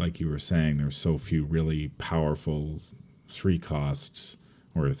of, like you were saying, there's so few really powerful 3-cost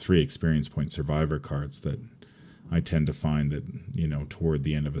or 3 experience point survivor cards that I tend to find that, toward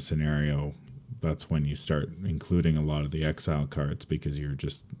the end of a scenario, that's when you start including a lot of the exile cards, because you're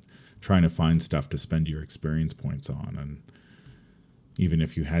just trying to find stuff to spend your experience points on. And even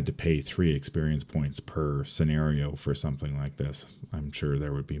if you had to pay 3 experience points per scenario for something like this, I'm sure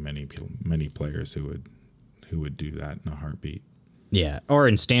there would be many players who would do that in a heartbeat. Yeah, or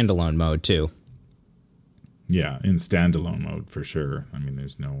in standalone mode too. Yeah, in standalone mode for sure. I mean,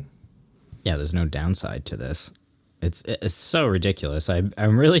 there's no downside to this. It's so ridiculous.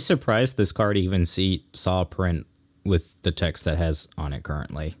 I'm really surprised this card even saw print with the text that has on it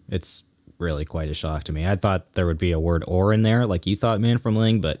currently. It's really quite a shock to me. I thought there would be a word "or" in there, like you thought, Man from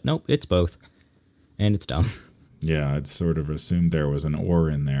Ling, but nope, it's both, and it's dumb. Yeah, I'd sort of assumed there was an "or"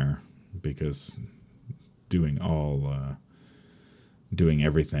 in there, because doing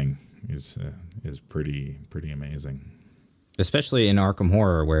everything is pretty amazing. Especially in Arkham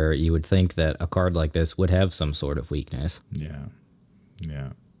Horror, where you would think that a card like this would have some sort of weakness. Yeah.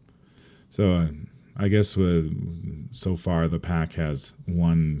 So I guess so far the pack has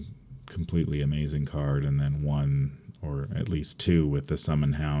one completely amazing card, and then one, or at least 2, with the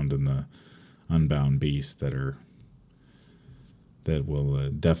Summon Hound and the Unbound Beast that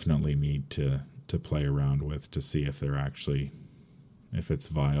will definitely need to play around with to see if it's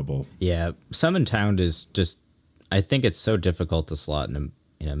viable. Yeah, Summoned Hound is just, I think it's so difficult to slot in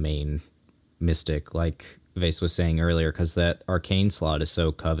a main Mystic, like Vase was saying earlier, because that Arcane slot is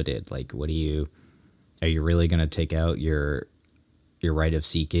so coveted. Like, are you really going to take out your Rite of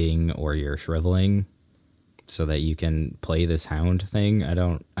Seeking or your Shriveling so that you can play this Hound thing? I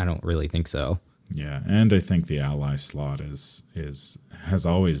don't really think so. Yeah, and I think the ally slot has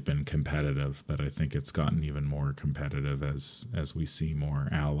always been competitive, but I think it's gotten even more competitive as we see more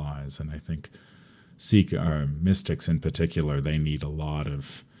allies. And I think Mystics in particular, they need a lot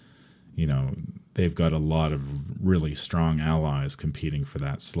of, they've got a lot of really strong allies competing for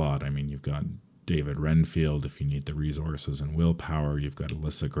that slot. I mean, you've got David Renfield if you need the resources and willpower. You've got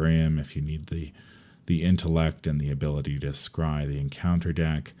Alyssa Graham if you need the intellect and the ability to scry the encounter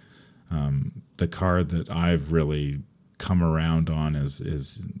deck. The card that I've really come around on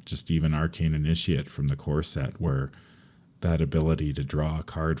is just even Arcane Initiate from the core set, where that ability to draw a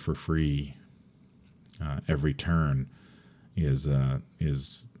card for free every turn is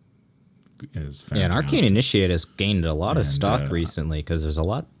fantastic. Yeah, and Arcane Initiate has gained a lot of stock recently, because there's a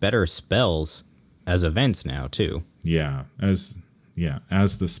lot better spells as events now too. As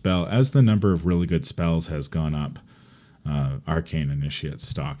the number of really good spells has gone up, Arcane Initiate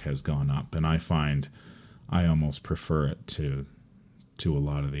stock has gone up, and I find I almost prefer it to a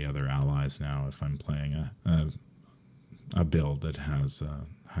lot of the other allies now if I'm playing a build that has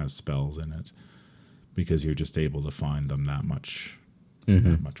spells in it, because you're just able to find them that much more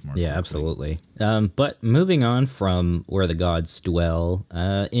quickly. Yeah, absolutely. But moving on from Where the Gods Dwell,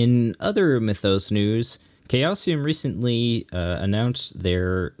 in other Mythos news, Chaosium recently announced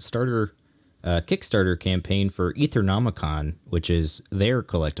their Kickstarter campaign for Aethernomicon, which is their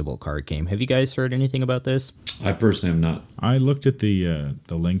collectible card game. Have you guys heard anything about this? I personally have not. I looked at the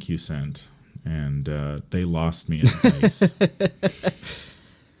link you sent, and they lost me at place.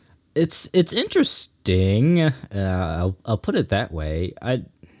 It's interesting. I'll put it that way. I'm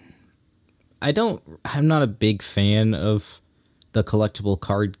not a big fan of the collectible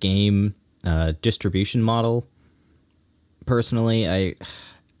card game distribution model. Personally,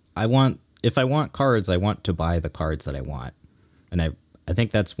 if I want cards, I want to buy the cards that I want. And I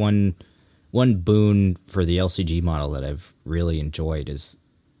think that's one boon for the LCG model that I've really enjoyed is,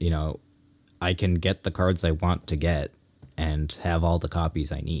 I can get the cards I want to get and have all the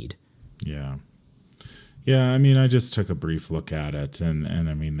copies I need. Yeah. Yeah, I mean, I just took a brief look at it, and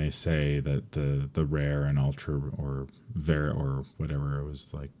I mean, they say that the rare and ultra or whatever it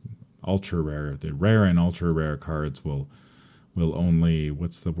was, like ultra rare, the rare and ultra rare cards will only,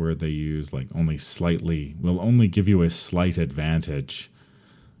 what's the word they use, like will only give you a slight advantage.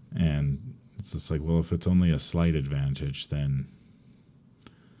 And it's just like, well, if it's only a slight advantage, then,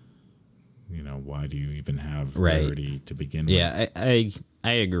 you know, why do you even have rarity to begin with? Yeah,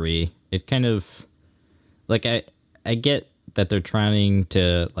 I agree. It kind of, like, I get that they're trying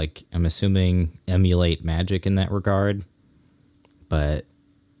to, like, I'm assuming, emulate Magic in that regard. But,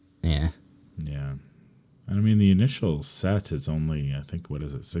 yeah. Yeah. And I mean, the initial set is only, I think, what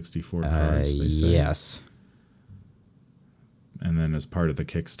is it, 64 cards, they say? Yes. And then as part of the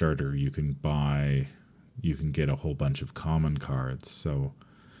Kickstarter, you can get a whole bunch of common cards. So,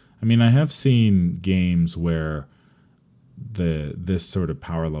 I mean, I have seen games where this sort of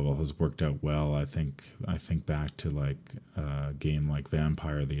power level has worked out well. I think back to like a game like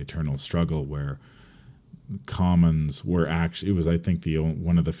Vampire: The Eternal Struggle, where commons were actually, it was, I think,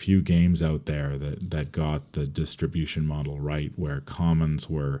 one of the few games out there that got the distribution model right, where commons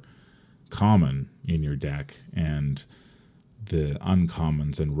were common in your deck and the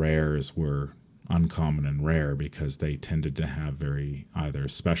uncommons and rares were uncommon and rare, because they tended to have very either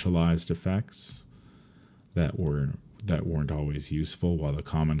specialized effects that weren't always useful, while the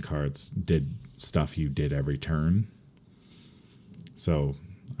common cards did stuff you did every turn. So,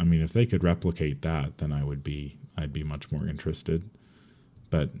 I mean, if they could replicate that, then I'd be much more interested.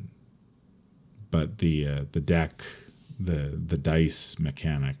 But the deck, the dice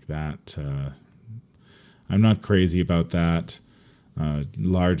mechanic, that I'm not crazy about that.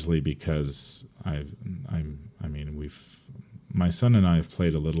 Largely because my son and I have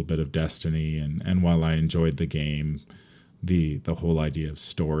played a little bit of Destiny, and while I enjoyed the game, the whole idea of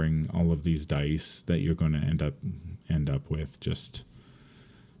storing all of these dice that you're going to end up with just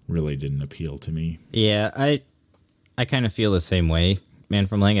really didn't appeal to me. Yeah, I kind of feel the same way, man.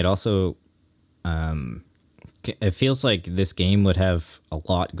 From playing it, also, it feels like this game would have a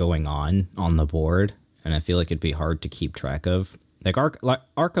lot going on the board, and I feel like it'd be hard to keep track of. Like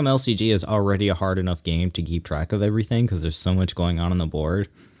Arkham LCG is already a hard enough game to keep track of everything because there's so much going on the board.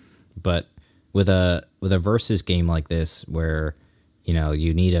 But with a versus game like this, where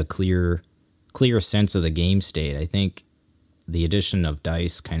you need a clear sense of the game state, I think the addition of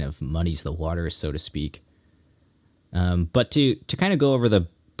dice kind of muddies the waters, so to speak. But to kind of go over the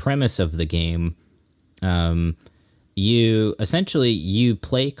premise of the game, you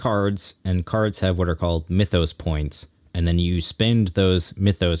play cards, and cards have what are called mythos points. And then you spend those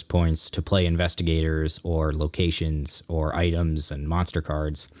mythos points to play investigators or locations or items and monster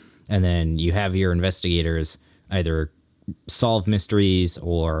cards. And then you have your investigators either solve mysteries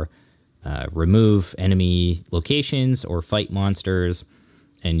or remove enemy locations or fight monsters.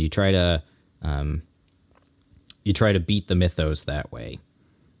 And you try to beat the mythos that way,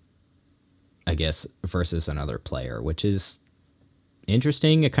 I guess, versus another player, which is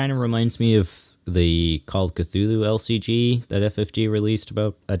interesting. It kind of reminds me of the Call of Cthulhu LCG that FFG released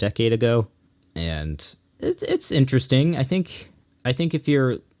about a decade ago, and it's interesting. I think if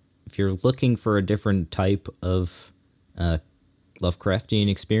you're looking for a different type of Lovecraftian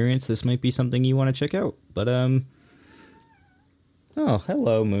experience, this might be something you want to check out. But oh,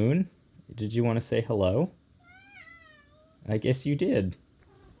 hello, Moon. Did you want to say hello? I guess you did.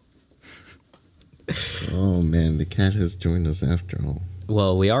 Oh man, the cat has joined us after all.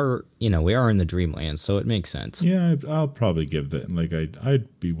 Well, we are in the Dreamlands, so it makes sense. Yeah, I'll probably give that. Like,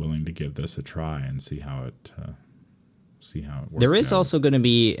 I'd be willing to give this a try and see how it works. There is also going to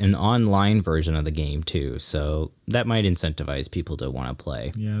be an online version of the game too, so that might incentivize people to want to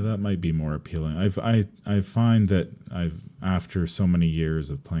play. Yeah, that might be more appealing. I find that after so many years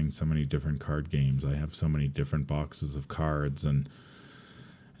of playing so many different card games, I have so many different boxes of cards, and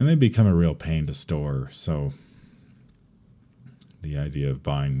they become a real pain to store. So the idea of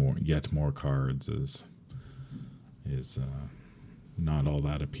buying yet more cards is not all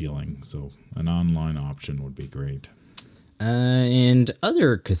that appealing. So an online option would be great. And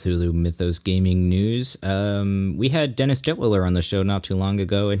other Cthulhu Mythos gaming news, we had Dennis Detwiller on the show not too long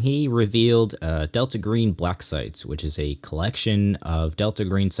ago, and he revealed Delta Green Black Sites, which is a collection of Delta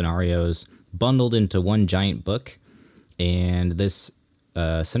Green scenarios bundled into one giant book. And this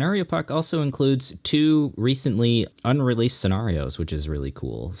scenario pack also includes 2 recently unreleased scenarios, which is really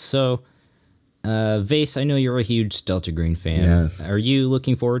cool. So, Vase, I know you're a huge Delta Green fan. Yes. Are you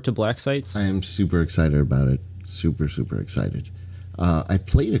looking forward to Black Sites? I am super excited about it. Super, super excited. I've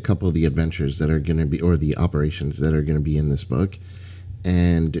played a couple of the adventures that are going to be, or the operations that are going to be in this book,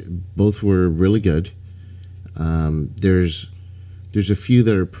 and both were really good. There's a few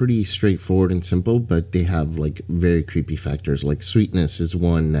that are pretty straightforward and simple, but they have like very creepy factors. Like Sweetness is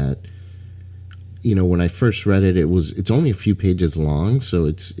one that, when I first read it, it's only a few pages long, so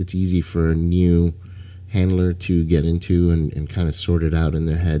it's easy for a new handler to get into and kind of sort it out in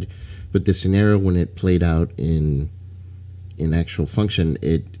their head. But the scenario, when it played out in actual function,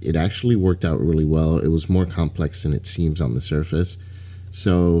 it actually worked out really well. It was more complex than it seems on the surface.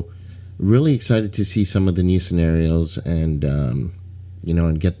 So really excited to see some of the new scenarios and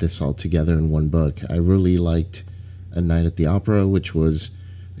and get this all together in one book. I really liked A Night at the Opera, which was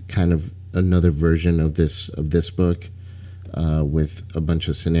kind of another version of this book, with a bunch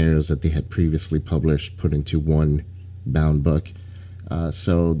of scenarios that they had previously published put into one bound book.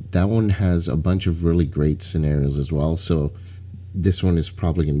 So that one has a bunch of really great scenarios as well. So this one is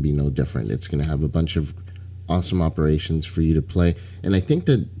probably going to be no different. It's going to have a bunch of awesome operations for you to play. And I think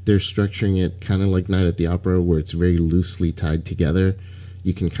that they're structuring it kind of like Night at the Opera, where it's very loosely tied together.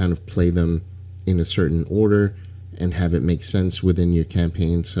 You can kind of play them in a certain order and have it make sense within your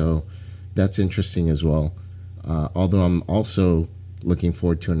campaign. So that's interesting as well. Although I'm also looking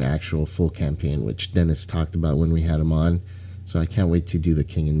forward to an actual full campaign, which Dennis talked about when we had him on. So I can't wait to do the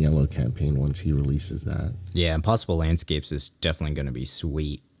King in Yellow campaign once he releases that. Yeah, Impossible Landscapes is definitely going to be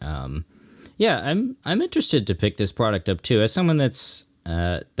sweet. Yeah, I'm interested to pick this product up too. As someone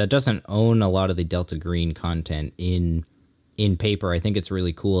that doesn't own a lot of the Delta Green content in paper, I think it's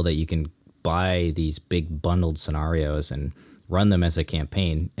really cool that you can buy these big bundled scenarios and run them as a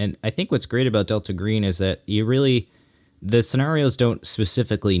campaign. And I think what's great about Delta Green is that the scenarios don't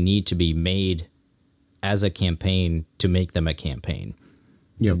specifically need to be made as a campaign to make them a campaign.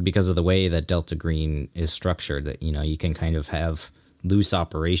 Yep. Because of the way that Delta Green is structured, that you can kind of have loose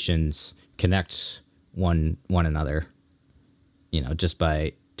operations connect one another, just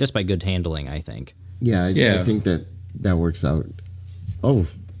by good handling, I think. Yeah, I think that works out. Oh,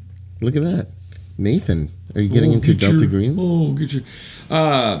 look at that. Nathan, are you getting into Delta Green? Oh, get your...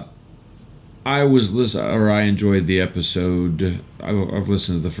 I enjoyed the episode. I've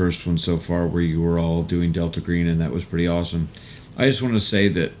listened to the first one so far where you were all doing Delta Green, and that was pretty awesome. I just want to say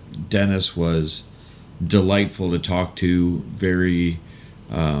that Dennis was delightful to talk to. Very,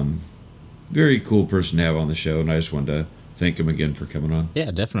 very cool person to have on the show, and I just wanted to thank him again for coming on.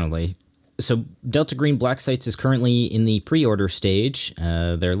 Yeah, definitely. So Delta Green Black Sites is currently in the pre-order stage.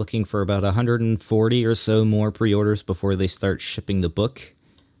 They're looking for about 140 or so more pre-orders before they start shipping the book.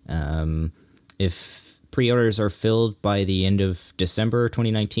 If pre-orders are filled by the end of December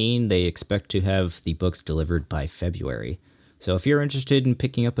 2019, they expect to have the books delivered by February. So if you're interested in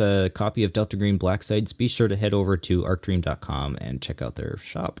picking up a copy of Delta Green Black Sites, be sure to head over to arcdream.com and check out their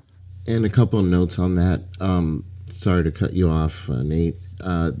shop. And a couple of notes on that. Sorry to cut you off, Nate.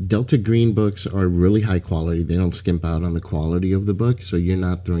 Delta Green books are really high quality. They don't skimp out on the quality of the book, so you're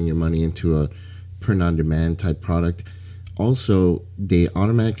not throwing your money into a print-on-demand type product. Also, they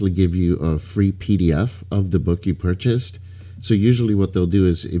automatically give you a free PDF of the book you purchased. So usually what they'll do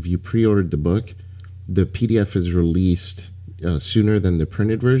is if you pre-ordered the book, the PDF is released sooner than the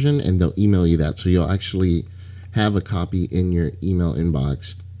printed version, and they'll email you that. So you'll actually have a copy in your email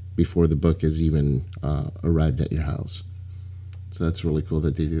inbox before the book is even arrived at your house. So that's really cool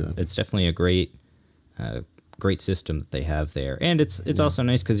that they do that. It's definitely a great system that they have there, and it's also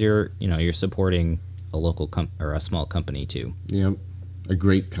nice because you're supporting a local or a small company too. Yep, a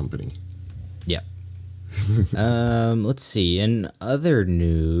great company. Yeah. Let's see. In other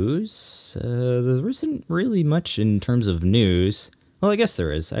news, there isn't really much in terms of news. Well, I guess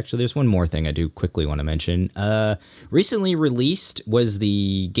there is. Actually, there's one more thing I do quickly want to mention. Recently released was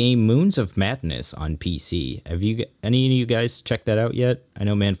the game Moons of Madness on PC. Have any of you guys checked that out yet? I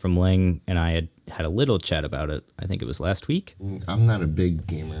know Man from Lang and I had a little chat about it. I think it was last week. I'm not a big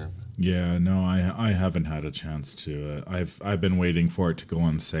gamer. Yeah, no, I haven't had a chance to. I've been waiting for it to go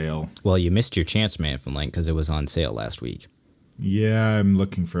on sale. Well, you missed your chance, Man from Lang, because it was on sale last week. Yeah, I'm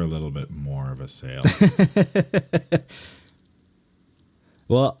looking for a little bit more of a sale.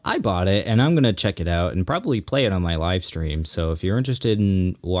 Well, I bought it, and I'm going to check it out and probably play it on my live stream. So if you're interested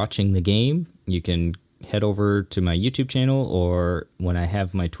in watching the game, you can head over to my YouTube channel, or when I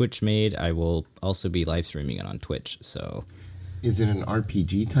have my Twitch made, I will also be live streaming it on Twitch. So, is it an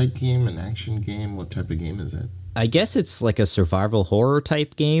RPG type game, an action game? What type of game is it? I guess it's like a survival horror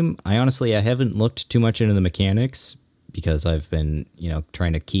type game. I haven't looked too much into the mechanics because I've been,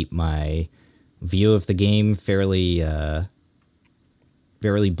 trying to keep my view of the game fairly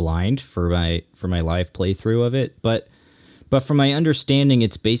blind for my live playthrough of it. But But from my understanding,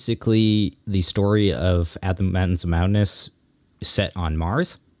 it's basically the story of At the Mountains of Madness set on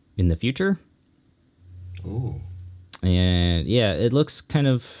Mars in the future. Ooh. And yeah, it looks kind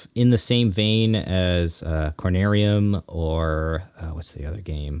of in the same vein as Cornerium or what's the other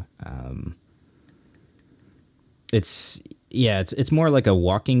game? It's more like a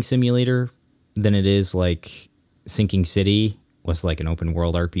walking simulator than it is like Sinking City was like an open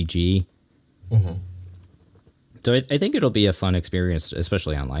world RPG. Mm-hmm. So I think it'll be a fun experience,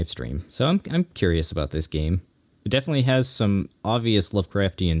 especially on live stream. So I'm curious about this game. It definitely has some obvious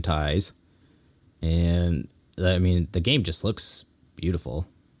Lovecraftian ties, and I mean the game just looks beautiful.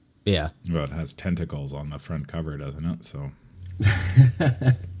 Yeah. Well, it has tentacles on the front cover, doesn't it? So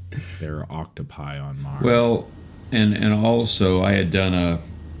there are octopi on Mars. Well, and also I had done a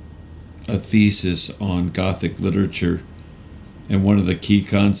thesis on Gothic literature. And one of the key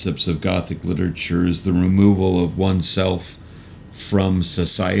concepts of Gothic literature is the removal of oneself from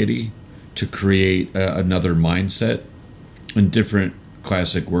society to create another mindset. And different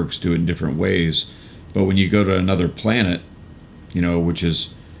classic works do it in different ways. But when you go to another planet, which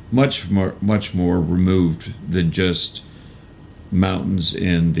is much more removed than just mountains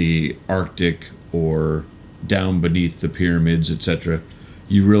in the Arctic or down beneath the pyramids, etc.,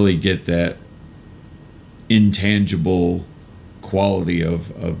 you really get that intangible quality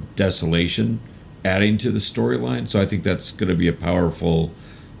of desolation adding to the storyline. So I think that's going to be a powerful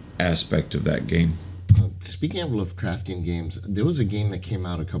aspect of that game. Speaking of Lovecraftian games, there was a game that came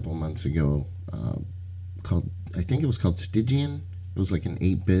out a couple months ago called Stygian. It was like an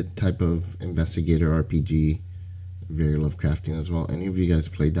 8-bit type of investigator RPG, very Lovecraftian as well. Any of you guys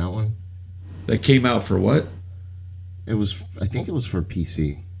played that one? That came out for what? I think it was for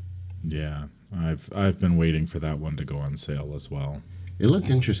PC. Yeah, I've been waiting for that one to go on sale as well. It looked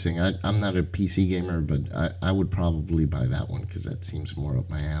interesting. I'm not a PC gamer, but I would probably buy that one because that seems more up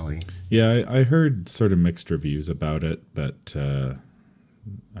my alley. Yeah, I heard sort of mixed reviews about it, but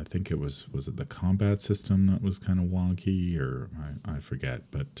I think it was it the combat system that was kind of wonky, or I forget.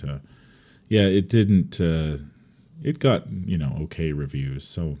 But yeah, it didn't. It got okay reviews.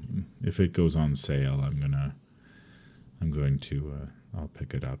 So if it goes on sale, I'm going to I'll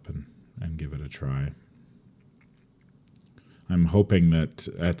pick it up and give it a try. I'm hoping that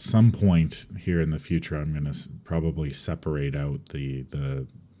at some point here in the future, I'm going to probably separate out the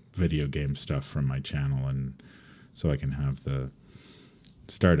video game stuff from my channel, and so I can have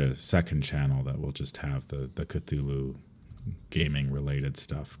start a second channel that will just have the Cthulhu gaming related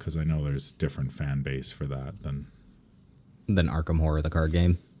stuff, because I know there's different fan base for that than Arkham Horror, the card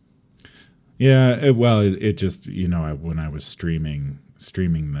game. Yeah, it just, when I was streaming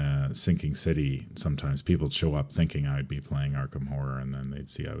the Sinking City, sometimes people would show up thinking I'd be playing Arkham Horror, and then they'd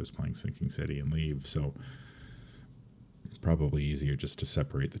see I was playing Sinking City and leave. So probably easier just to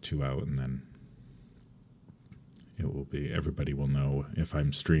separate the two out, and then it will be, everybody will know if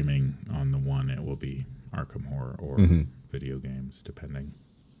I'm streaming on the one, it will be Arkham Horror or video games, depending.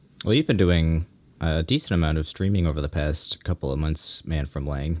 Well, you've been doing a decent amount of streaming over the past couple of months, Man from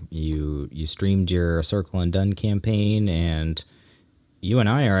Lang. You streamed your Circle and Done campaign, and you and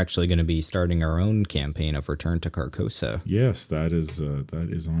I are actually going to be starting our own campaign of Return to Carcosa. Yes, that is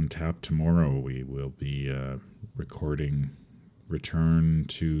on tap tomorrow. We will be recording Return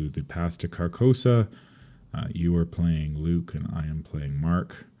to the Path to Carcosa. You are playing Luke, and I am playing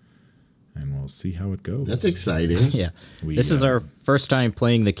Mark, and we'll see how it goes. That's exciting. Yeah, this is our first time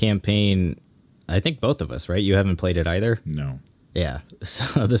playing the campaign. I think both of us, right? You haven't played it either? No. Yeah,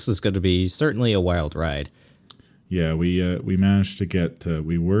 so this is going to be certainly a wild ride. Yeah, we managed to get,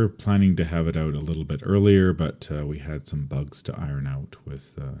 we were planning to have it out a little bit earlier, but we had some bugs to iron out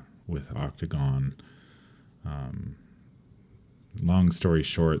with Octagon. Long story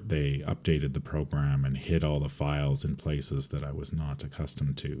short, they updated the program and hid all the files in places that I was not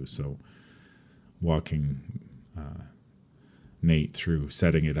accustomed to. So walking Nate through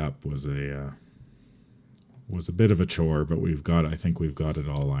setting it up was a bit of a chore, but I think we've got it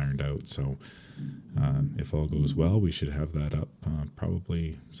all ironed out. So if all goes well, we should have that up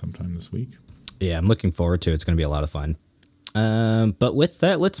probably sometime this week. Yeah, I'm looking forward to it. It's going to be a lot of fun. But with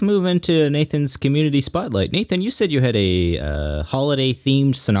that, let's move into Nathan's community spotlight. Nathan, you said you had a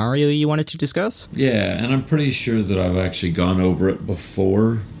holiday-themed scenario you wanted to discuss? Yeah, and I'm pretty sure that I've actually gone over it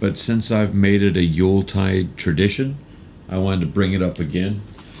before, but since I've made it a Yuletide tradition, I wanted to bring it up again.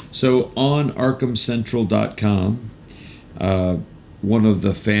 So on ArkhamCentral.com, one of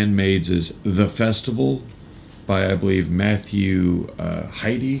the fan maids is The Festival by, I believe, Matthew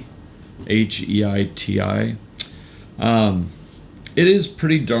Heidi, Heiti. It is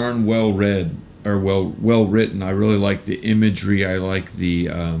pretty darn well read, are well written. I really like the imagery. I like the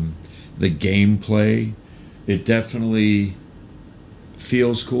gameplay. It definitely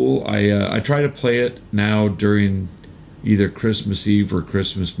feels cool. I try to play it now during either Christmas Eve or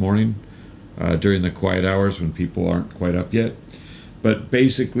Christmas morning, during the quiet hours when people aren't quite up yet. But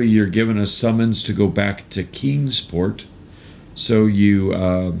basically, you're given a summons to go back to Kingsport. So you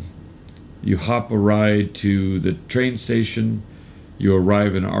hop a ride to the train station. You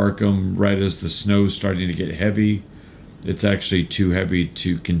arrive in Arkham right as the snow's starting to get heavy. It's actually too heavy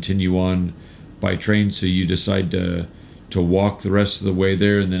to continue on by train, so you decide to walk the rest of the way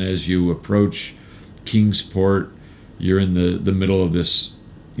there. And then as you approach Kingsport, you're in the middle of this,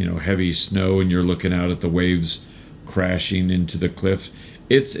 heavy snow, and you're looking out at the waves crashing into the cliff.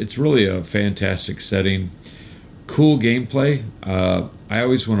 It's really a fantastic setting. Cool gameplay. I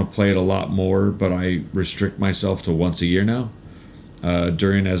always want to play it a lot more, but I restrict myself to once a year now.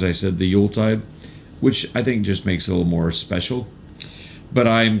 During, as I said, the Yuletide, which I think just makes it a little more special. But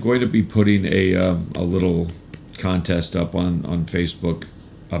I'm going to be putting a little contest up on Facebook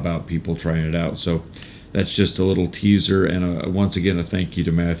about people trying it out. So that's just a little teaser, and once again a thank you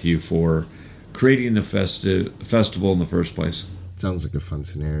to Matthew for creating the festival in the first place. Sounds like a fun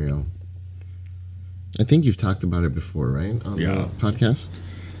scenario. I think you've talked about it before, right? On the podcast?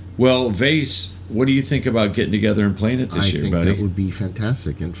 Well, Vase, what do you think about getting together and playing it this year, buddy? I think that would be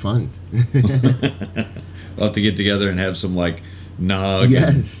fantastic and fun. We'll have to get together and have some, nog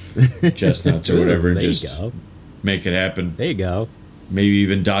and chestnuts or whatever, and just make it happen. There you go. Maybe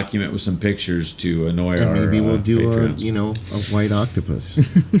even document with some pictures to annoy our maybe we'll do Patreons. a white octopus.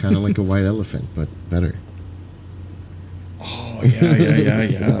 Kind of like a white elephant, but better. Oh,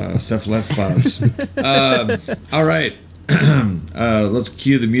 yeah. Cephalopods. All right. Let's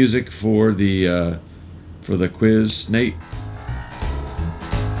cue the music for the quiz. Nate?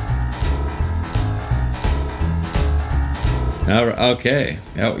 Okay.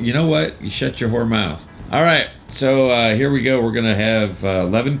 You know what? You shut your whore mouth. All right. So here we go. We're going to have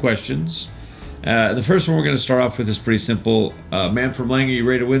 11 questions. The first one we're going to start off with is pretty simple. Man from Lang, are you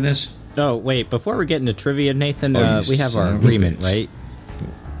ready to win this? Oh, wait. Before we get into trivia, Nathan, we have our agreement, right?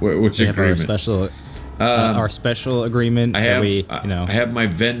 Which we agreement? Have our special agreement. I have my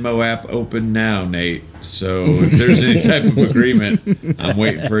Venmo app open now, Nate. So if there's any type of agreement, I'm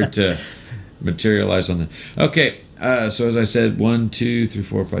waiting for it to materialize on that. Okay. So as I said, 1, 2, 3,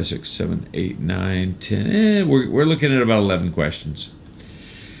 4, 5, 6, 7, 8, 9, 10. We're looking at about 11 questions.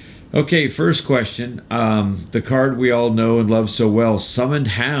 Okay, first question. The card we all know and love so well, Summoned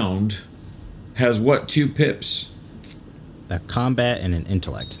Hound, has what 2 pips? A combat and an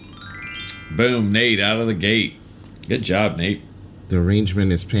intellect. Boom, Nate, out of the gate. Good job, Nate. The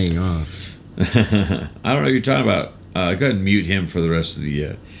arrangement is paying off. I don't know what you're talking about. Go ahead and mute him for the rest of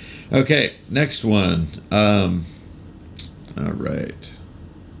the... Okay, next one. All right.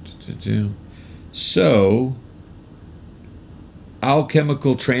 So,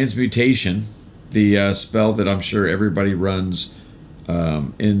 alchemical transmutation, the spell that I'm sure everybody runs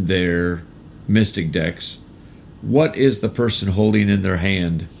in their mystic decks. What is the person holding in their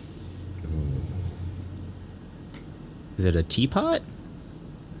hand? Is it a teapot?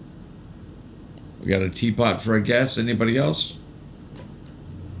 We got a teapot for a guess. Anybody else?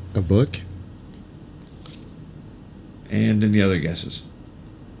 A book? And any other guesses?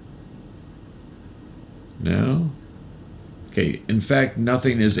 No? Okay, in fact,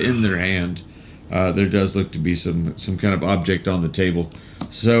 nothing is in their hand. There does look to be some kind of object on the table.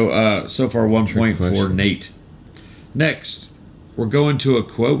 So far 1 point for Nate. Next, we're going to a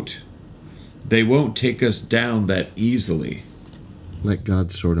quote. They won't take us down that easily. Let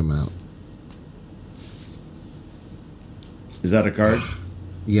God sort them out. Is that a card?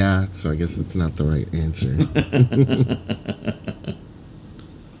 Yeah, so I guess it's not the right answer.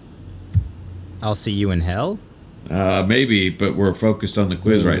 I'll see you in hell? Maybe, but we're focused on the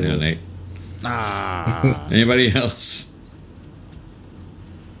quiz right now, Nate. Anybody else?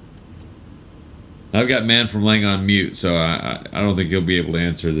 I've got Man from Lang on mute, so I don't think he'll be able to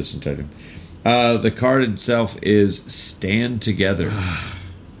answer this entire time. The card itself is Stand Together.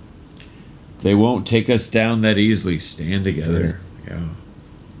 They won't take us down that easily. Stand together. Yeah.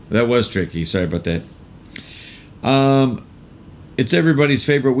 That was tricky. Sorry about that. It's everybody's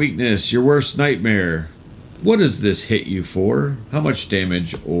favorite weakness. Your worst nightmare. What does this hit you for? How much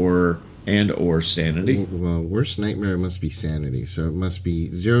damage or sanity? Well, worst nightmare must be sanity. So it must be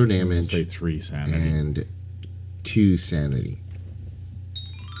 0 damage. I'll say 3 sanity. And 2 sanity.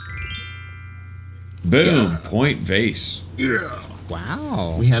 Boom. Point Vase. Yeah.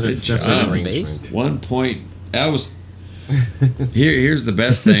 Wow. We had a separate arrangement. Base? 1 point. That was Here's the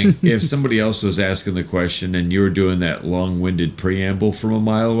best thing. If somebody else was asking the question and you were doing that long-winded preamble from a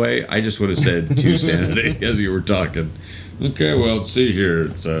mile away, I just would have said two sanity as you were talking. Okay, well, let's see here.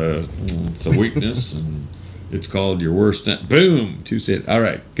 It's a weakness, and it's called your worst. Boom, two sanity. All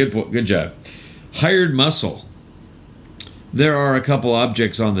right, good job. Hired muscle. There are a couple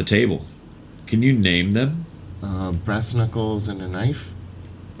objects on the table. Can you name them? Brass knuckles and a knife.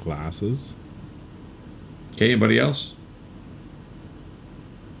 Glasses. Okay, anybody else?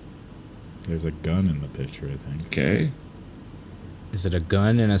 There's a gun in the picture, I think. Okay. Is it a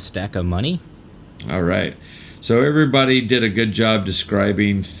gun and a stack of money? All right. So everybody did a good job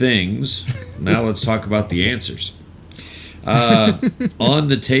describing things. Now let's talk about the answers. On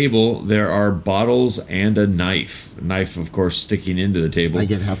the table, there are bottles and a knife. A knife, of course, sticking into the table. I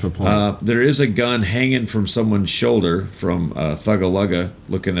get half a point. There is a gun hanging from someone's shoulder from Thugga-Lugga,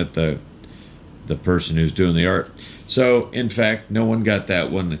 looking at the person who's doing the art. So, in fact, no one got that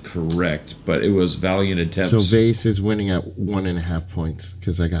one correct, but it was valiant attempts. So Vase is winning at 1.5 points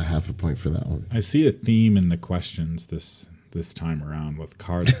because I got half a point for that one. I see a theme in the questions this time around with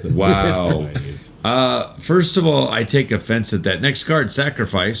cards that Wow. plays. First of all, I take offense at that. Next card,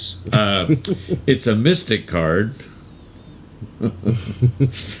 Sacrifice. It's a mystic card.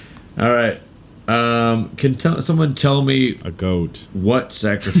 All right. Can someone tell me A goat. what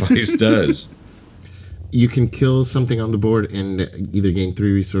Sacrifice does? You can kill something on the board and either gain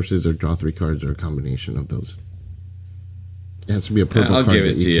 3 resources or draw 3 cards or a combination of those. It has to be a purple I'll card. give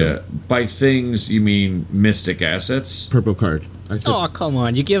it that to kill. you. By things, you mean mystic assets? Purple card. I said, Oh, come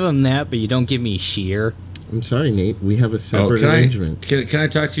on. You give him that, but you don't give me sheer. I'm sorry, Nate. We have a separate can arrangement. Can I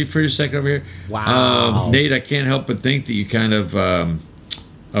talk to you for a second over here? Wow. Nate, I can't help but think that you kind of... oh,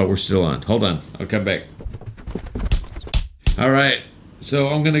 we're still on. Hold on. I'll come back. All right. So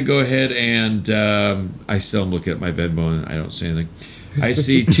I'm going to go ahead and... I still am looking at my Venmo and I don't see anything. I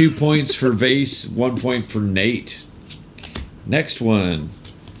see 2 points for Vase, 1 point for Nate. Next one.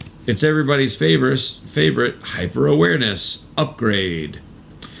 It's everybody's favorite hyper awareness upgrade.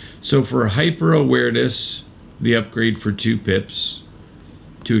 So for hyper awareness, the upgrade for 2 pips,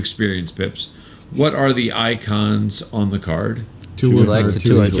 2 experience pips. What are the icons on the card? 2 Two willpower, legs, 2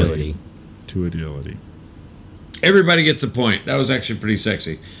 two agility. agility. 2 agility. Everybody gets a point. That was actually pretty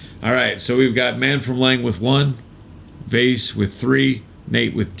sexy. All right, so we've got Man from Lang with 1, Vase with 3,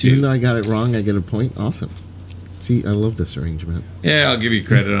 Nate with 2. Even though I got it wrong, I get a point. Awesome. See, I love this arrangement. Yeah, I'll give you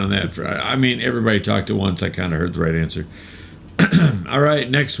credit on that. I mean, everybody talked at once. I kind of heard the right answer. All right,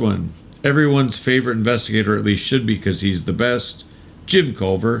 next one. Everyone's favorite investigator, at least should be because he's the best. Jim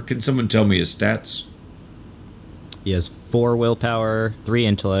Culver. Can someone tell me his stats? He has 4 willpower, 3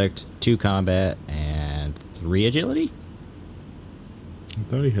 intellect, 2 combat, and 3 agility? I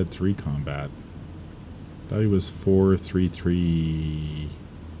thought he had 3 combat. I thought he was 4, 3, 3,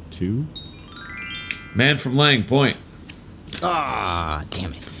 2. Man from Lang, point. Ah,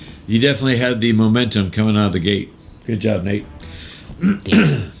 damn it. You definitely had the momentum coming out of the gate. Good job, Nate.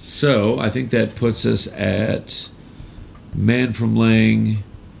 Damn. So I think that puts us at Man from Lang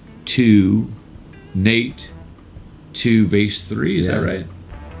 2, Nate 2, Vase 3. Is that Yeah. right?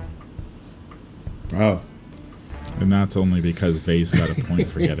 Wow. And that's only because Vase got a point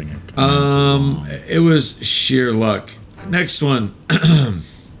for getting it. It was sheer luck. Next one.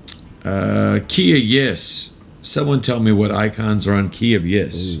 Key of Yes. Someone tell me what icons are on Key of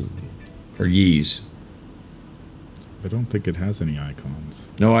Yes. Or Yees. I don't think it has any icons.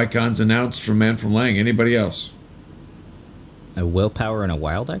 No icons announced from Man from Lang. Anybody else? A willpower and a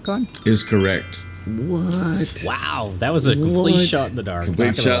wild icon? Is correct. What? Wow, that was a complete What? shot in the dark. Complete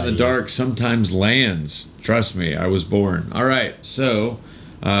Not gonna shot in lie the to you. dark sometimes lands. Trust me, I was born. All right, so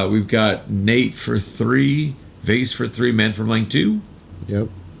we've got Nate for 3, Vase for 3, Man from Lang 2. Yep.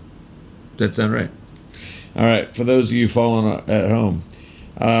 That sound right? All right, for those of you following at home,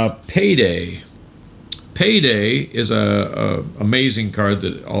 Payday. Payday is a amazing card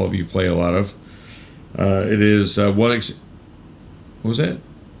that all of you play a lot of. It is what was that?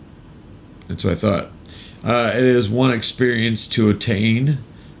 That's what I thought. It is 1 experience to attain.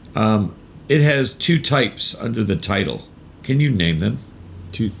 It has 2 types under the title. Can you name them?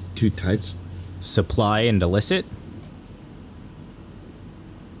 Two types. Supply and illicit?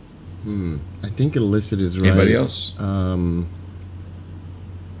 I think illicit is right. Anybody else? I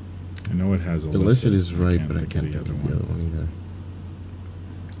know it has Illicit is right, can't but I think can't think of the other one either.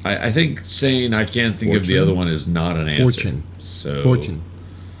 I think saying I can't think of the Fortune? other one is not an answer. Fortune. So Fortune.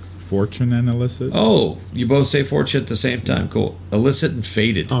 Fortune and illicit? Oh, you both say fortune at the same time. Cool. Illicit and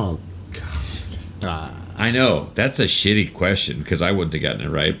faded. Oh, I know that's a shitty question because I wouldn't have gotten it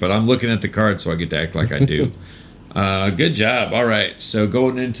right, but I'm looking at the card so I get to act like I do. Good job. All right. So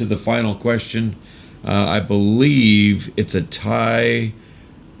going into the final question, I believe it's a tie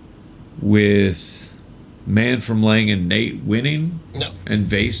with Man from Lang and Nate winning. No. And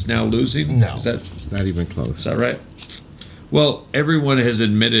Vase now losing. No. Is that Not even close. Is that right? Well, everyone has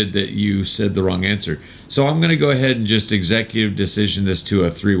admitted that you said the wrong answer. So I'm going to go ahead and just executive decision this to a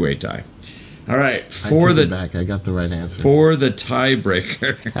 3-way tie. All right. I got the right answer. For the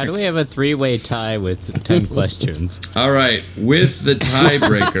tiebreaker. How do we have a 3-way tie with 10 questions? All right. With the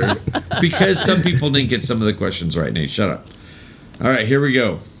tiebreaker, because some people didn't get some of the questions right, Nate. Shut up. All right. Here we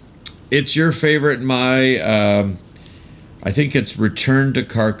go. It's your favorite, I think it's Return to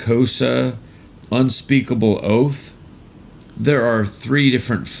Carcosa, Unspeakable Oath. There are 3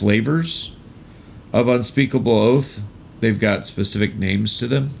 different flavors of Unspeakable Oath. They've got specific names to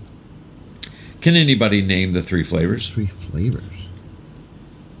them. Can anybody name the 3 flavors? 3 flavors.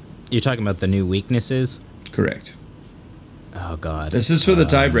 You're talking about the new weaknesses? Correct. Oh, God. This is for the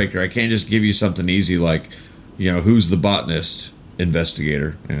tiebreaker. I can't just give you something easy like, who's the botanist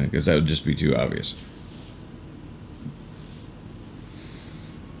investigator, because that would just be too obvious.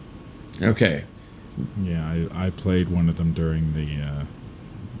 Okay. Yeah, I played one of them during the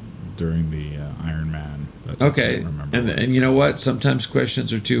Iron Man. But Okay, I don't remember and you know what? Sometimes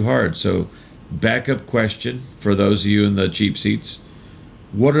questions are too hard. So, backup question for those of you in the cheap seats: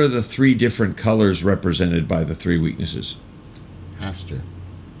 what are the 3 different colors represented by the 3 weaknesses? Aster.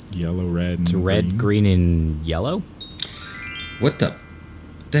 Yellow, red, and It's red, green, and yellow? What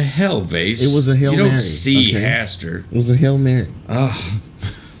the hell, Vase? It was a Hail You don't Mary, see okay? Aster. It was a Hail Mary.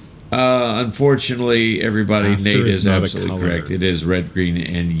 Unfortunately, everybody, Aster Nate is is not a absolutely color. correct. It is red, green,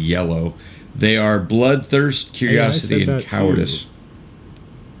 and yellow. They are bloodthirst, curiosity, said and that cowardice.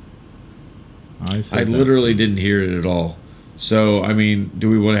 I I literally didn't hear it at all. So, do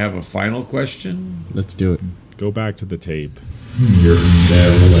we want to have a final question? Let's do it. Go back to the tape.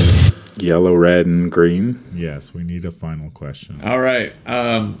 Yellow, red, and green. Yes, we need a final question. All right.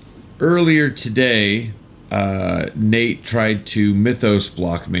 Earlier today, Nate tried to mythos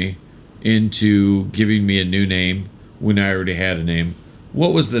block me into giving me a new name when I already had a name.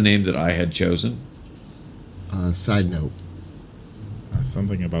 What was the name that I had chosen? Side note.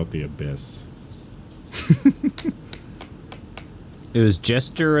 Something about the abyss. It was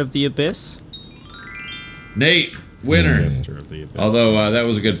Jester of the Abyss? Nate, winner. Jester of the abyss. Although that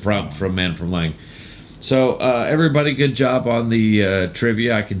was a good prompt from Man from Lang. So, everybody, good job on the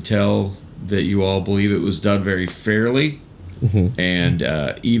trivia. I can tell that you all believe it was done very fairly and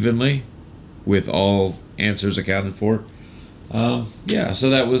evenly, with all answers accounted for. So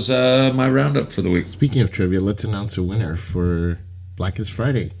that was my roundup for the week. Speaking of trivia, let's announce a winner for Blackest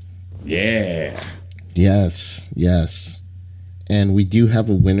Friday. Yeah. Yes. And we do have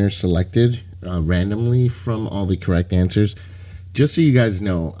a winner selected randomly from all the correct answers. Just so you guys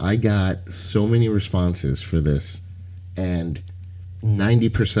know, I got so many responses for this, and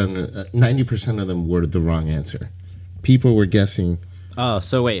 90% of them were the wrong answer. People were guessing. Oh,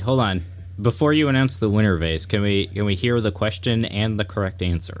 so wait, hold on. Before you announce the winner, Vase, can we hear the question and the correct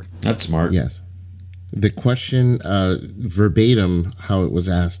answer? That's smart. Yes. The question, verbatim, how it was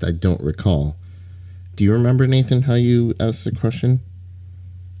asked, I don't recall. Do you remember, Nathan, how you asked the question?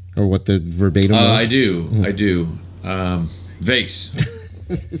 Or what the verbatim was? I do. Vase.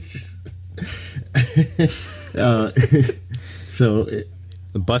 So,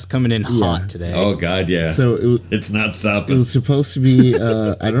 The bus coming in hot today. Oh, God, yeah. so It's not it stopping. was supposed to be,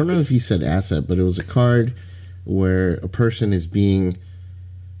 I don't know if you said asset, but it was a card where a person is being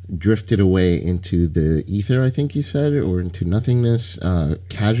drifted away into the ether, I think you said, or into nothingness,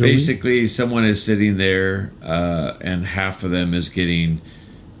 casually. Basically, someone is sitting there, and half of them is getting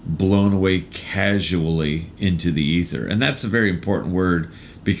blown away casually into the ether. And that's a very important word,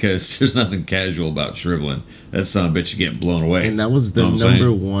 because there's nothing casual about shriveling. That son of a bitch getting blown away. And that was the Know what I'm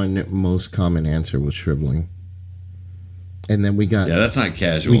number saying? one most common answer was shriveling. And then we got Yeah, that's not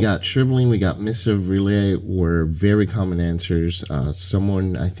casual. we got shriveling, we got missive relay were very common answers.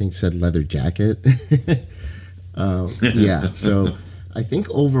 Someone I think said leather jacket. Yeah, so I think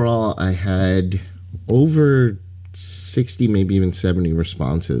overall I had over 60, maybe even 70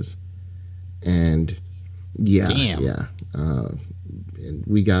 responses. And yeah, Damn. yeah. And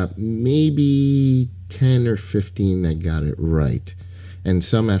we got maybe 10 or 15 that got it right, and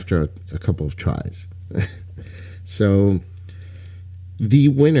some after a couple of tries. So the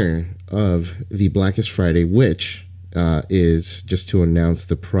winner of the Blackest Friday, which is, just to announce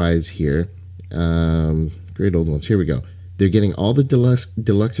the prize here, Great Old Ones, here we go. They're getting all the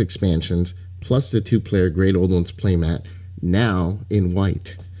deluxe expansions plus the 2-player Great Old Ones playmat, now in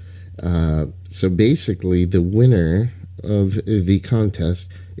white. So basically, the winner of the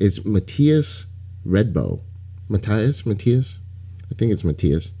contest is Matthias Redbow. Matthias? I think it's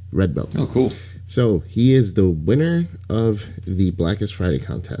Matthias Redbow. Oh, cool. So he is the winner of the Blackest Friday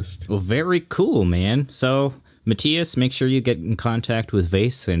contest. Well, very cool, man. So, Matthias, make sure you get in contact with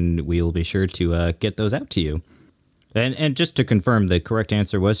Vase, and we will be sure to get those out to you. And just to confirm, the correct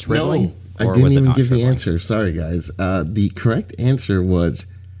answer was shriveling? No, I didn't even give the answer. Sorry, guys. The correct answer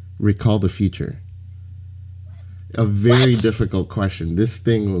was Recall the Future. A very difficult question. This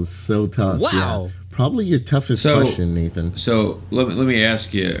thing was so tough. Wow. Yeah. Probably your toughest question, Nathan. So let me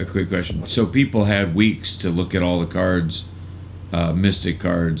ask you a quick question. So people had weeks to look at all the cards, Mystic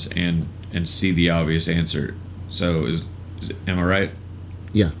cards, and see the obvious answer. So am I right?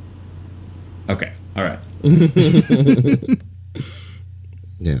 Yeah. Okay. All right.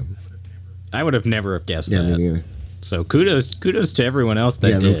 Yeah. I would have never have guessed that. Me neither. So kudos to everyone else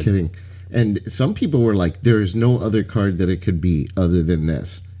that did. Yeah, no kidding. And some people were like, there is no other card that it could be other than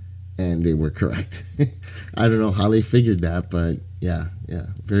this. And they were correct. I don't know how they figured that, but yeah.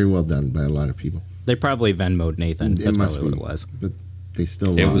 Very well done by a lot of people. They probably Venmo'd Nathan. That's probably what it was. But they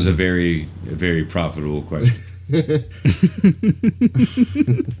still It lost. was a very profitable question.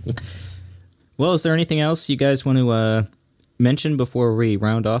 Well, is there anything else you guys want to mention before we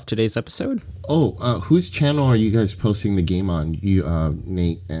round off today's episode? Oh, whose channel are you guys posting the game on? You,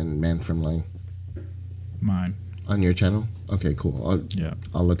 Nate and Man from Lang. Mine. On your channel? Okay, cool.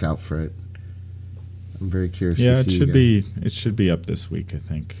 I'll look out for it. I'm very curious. Yeah, to see it should be up this week, I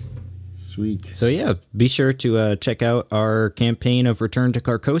think. Sweet. So yeah, be sure to check out our campaign of Return to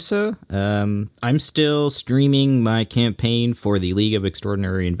Carcosa. I'm still streaming my campaign for the League of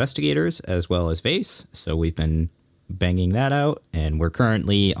Extraordinary Investigators as well as Vase. So we've been banging that out, and we're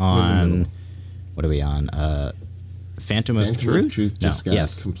currently on. What are we on? Phantom of Truth just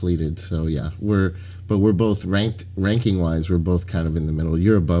got completed. So yeah, we're both ranking wise. We're both kind of in the middle.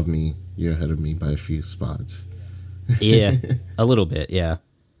 You're above me. You're ahead of me by a few spots. Yeah, a little bit. Yeah.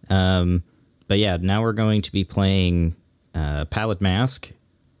 But yeah, now we're going to be playing Pallid Mask.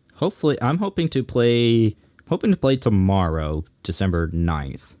 Hopefully, I'm hoping to play tomorrow, December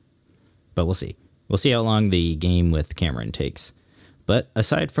 9th. But we'll see. We'll see how long the game with Cameron takes. But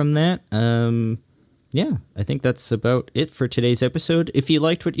aside from that, yeah, I think that's about it for today's episode. If you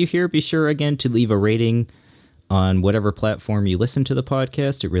liked what you hear, be sure again to leave a rating on whatever platform you listen to the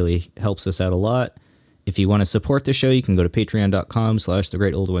podcast. It really helps us out a lot. If you want to support the show, you can go to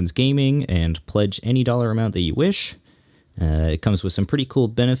patreon.com/thegreatoldOnesGaming and pledge any dollar amount that you wish. It comes with some pretty cool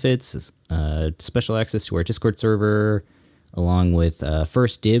benefits, special access to our Discord server, along with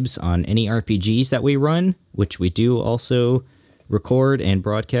first dibs on any RPGs that we run, which we do also record and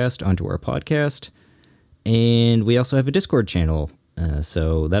broadcast onto our podcast. And we also have a Discord channel,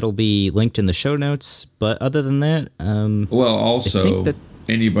 so that'll be linked in the show notes. But other than that, well, also,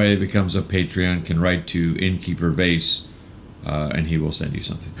 anybody that becomes a Patreon can write to Innkeeper Vase, and he will send you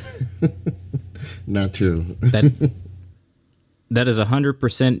something. Not true. That is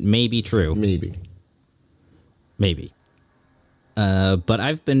 100% maybe true. Maybe. But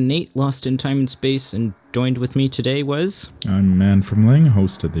I've been Nate, lost in time and space, and joined with me today was... I'm Man from Ling,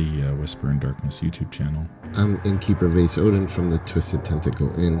 host of the Whisper in Darkness YouTube channel. I'm Innkeeper Vase Odin from the Twisted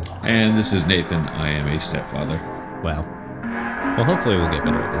Tentacle Inn. And this is Nathan. I am a stepfather. Wow. Well, hopefully we'll get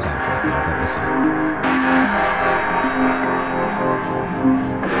better at this outro thing, but we'll see.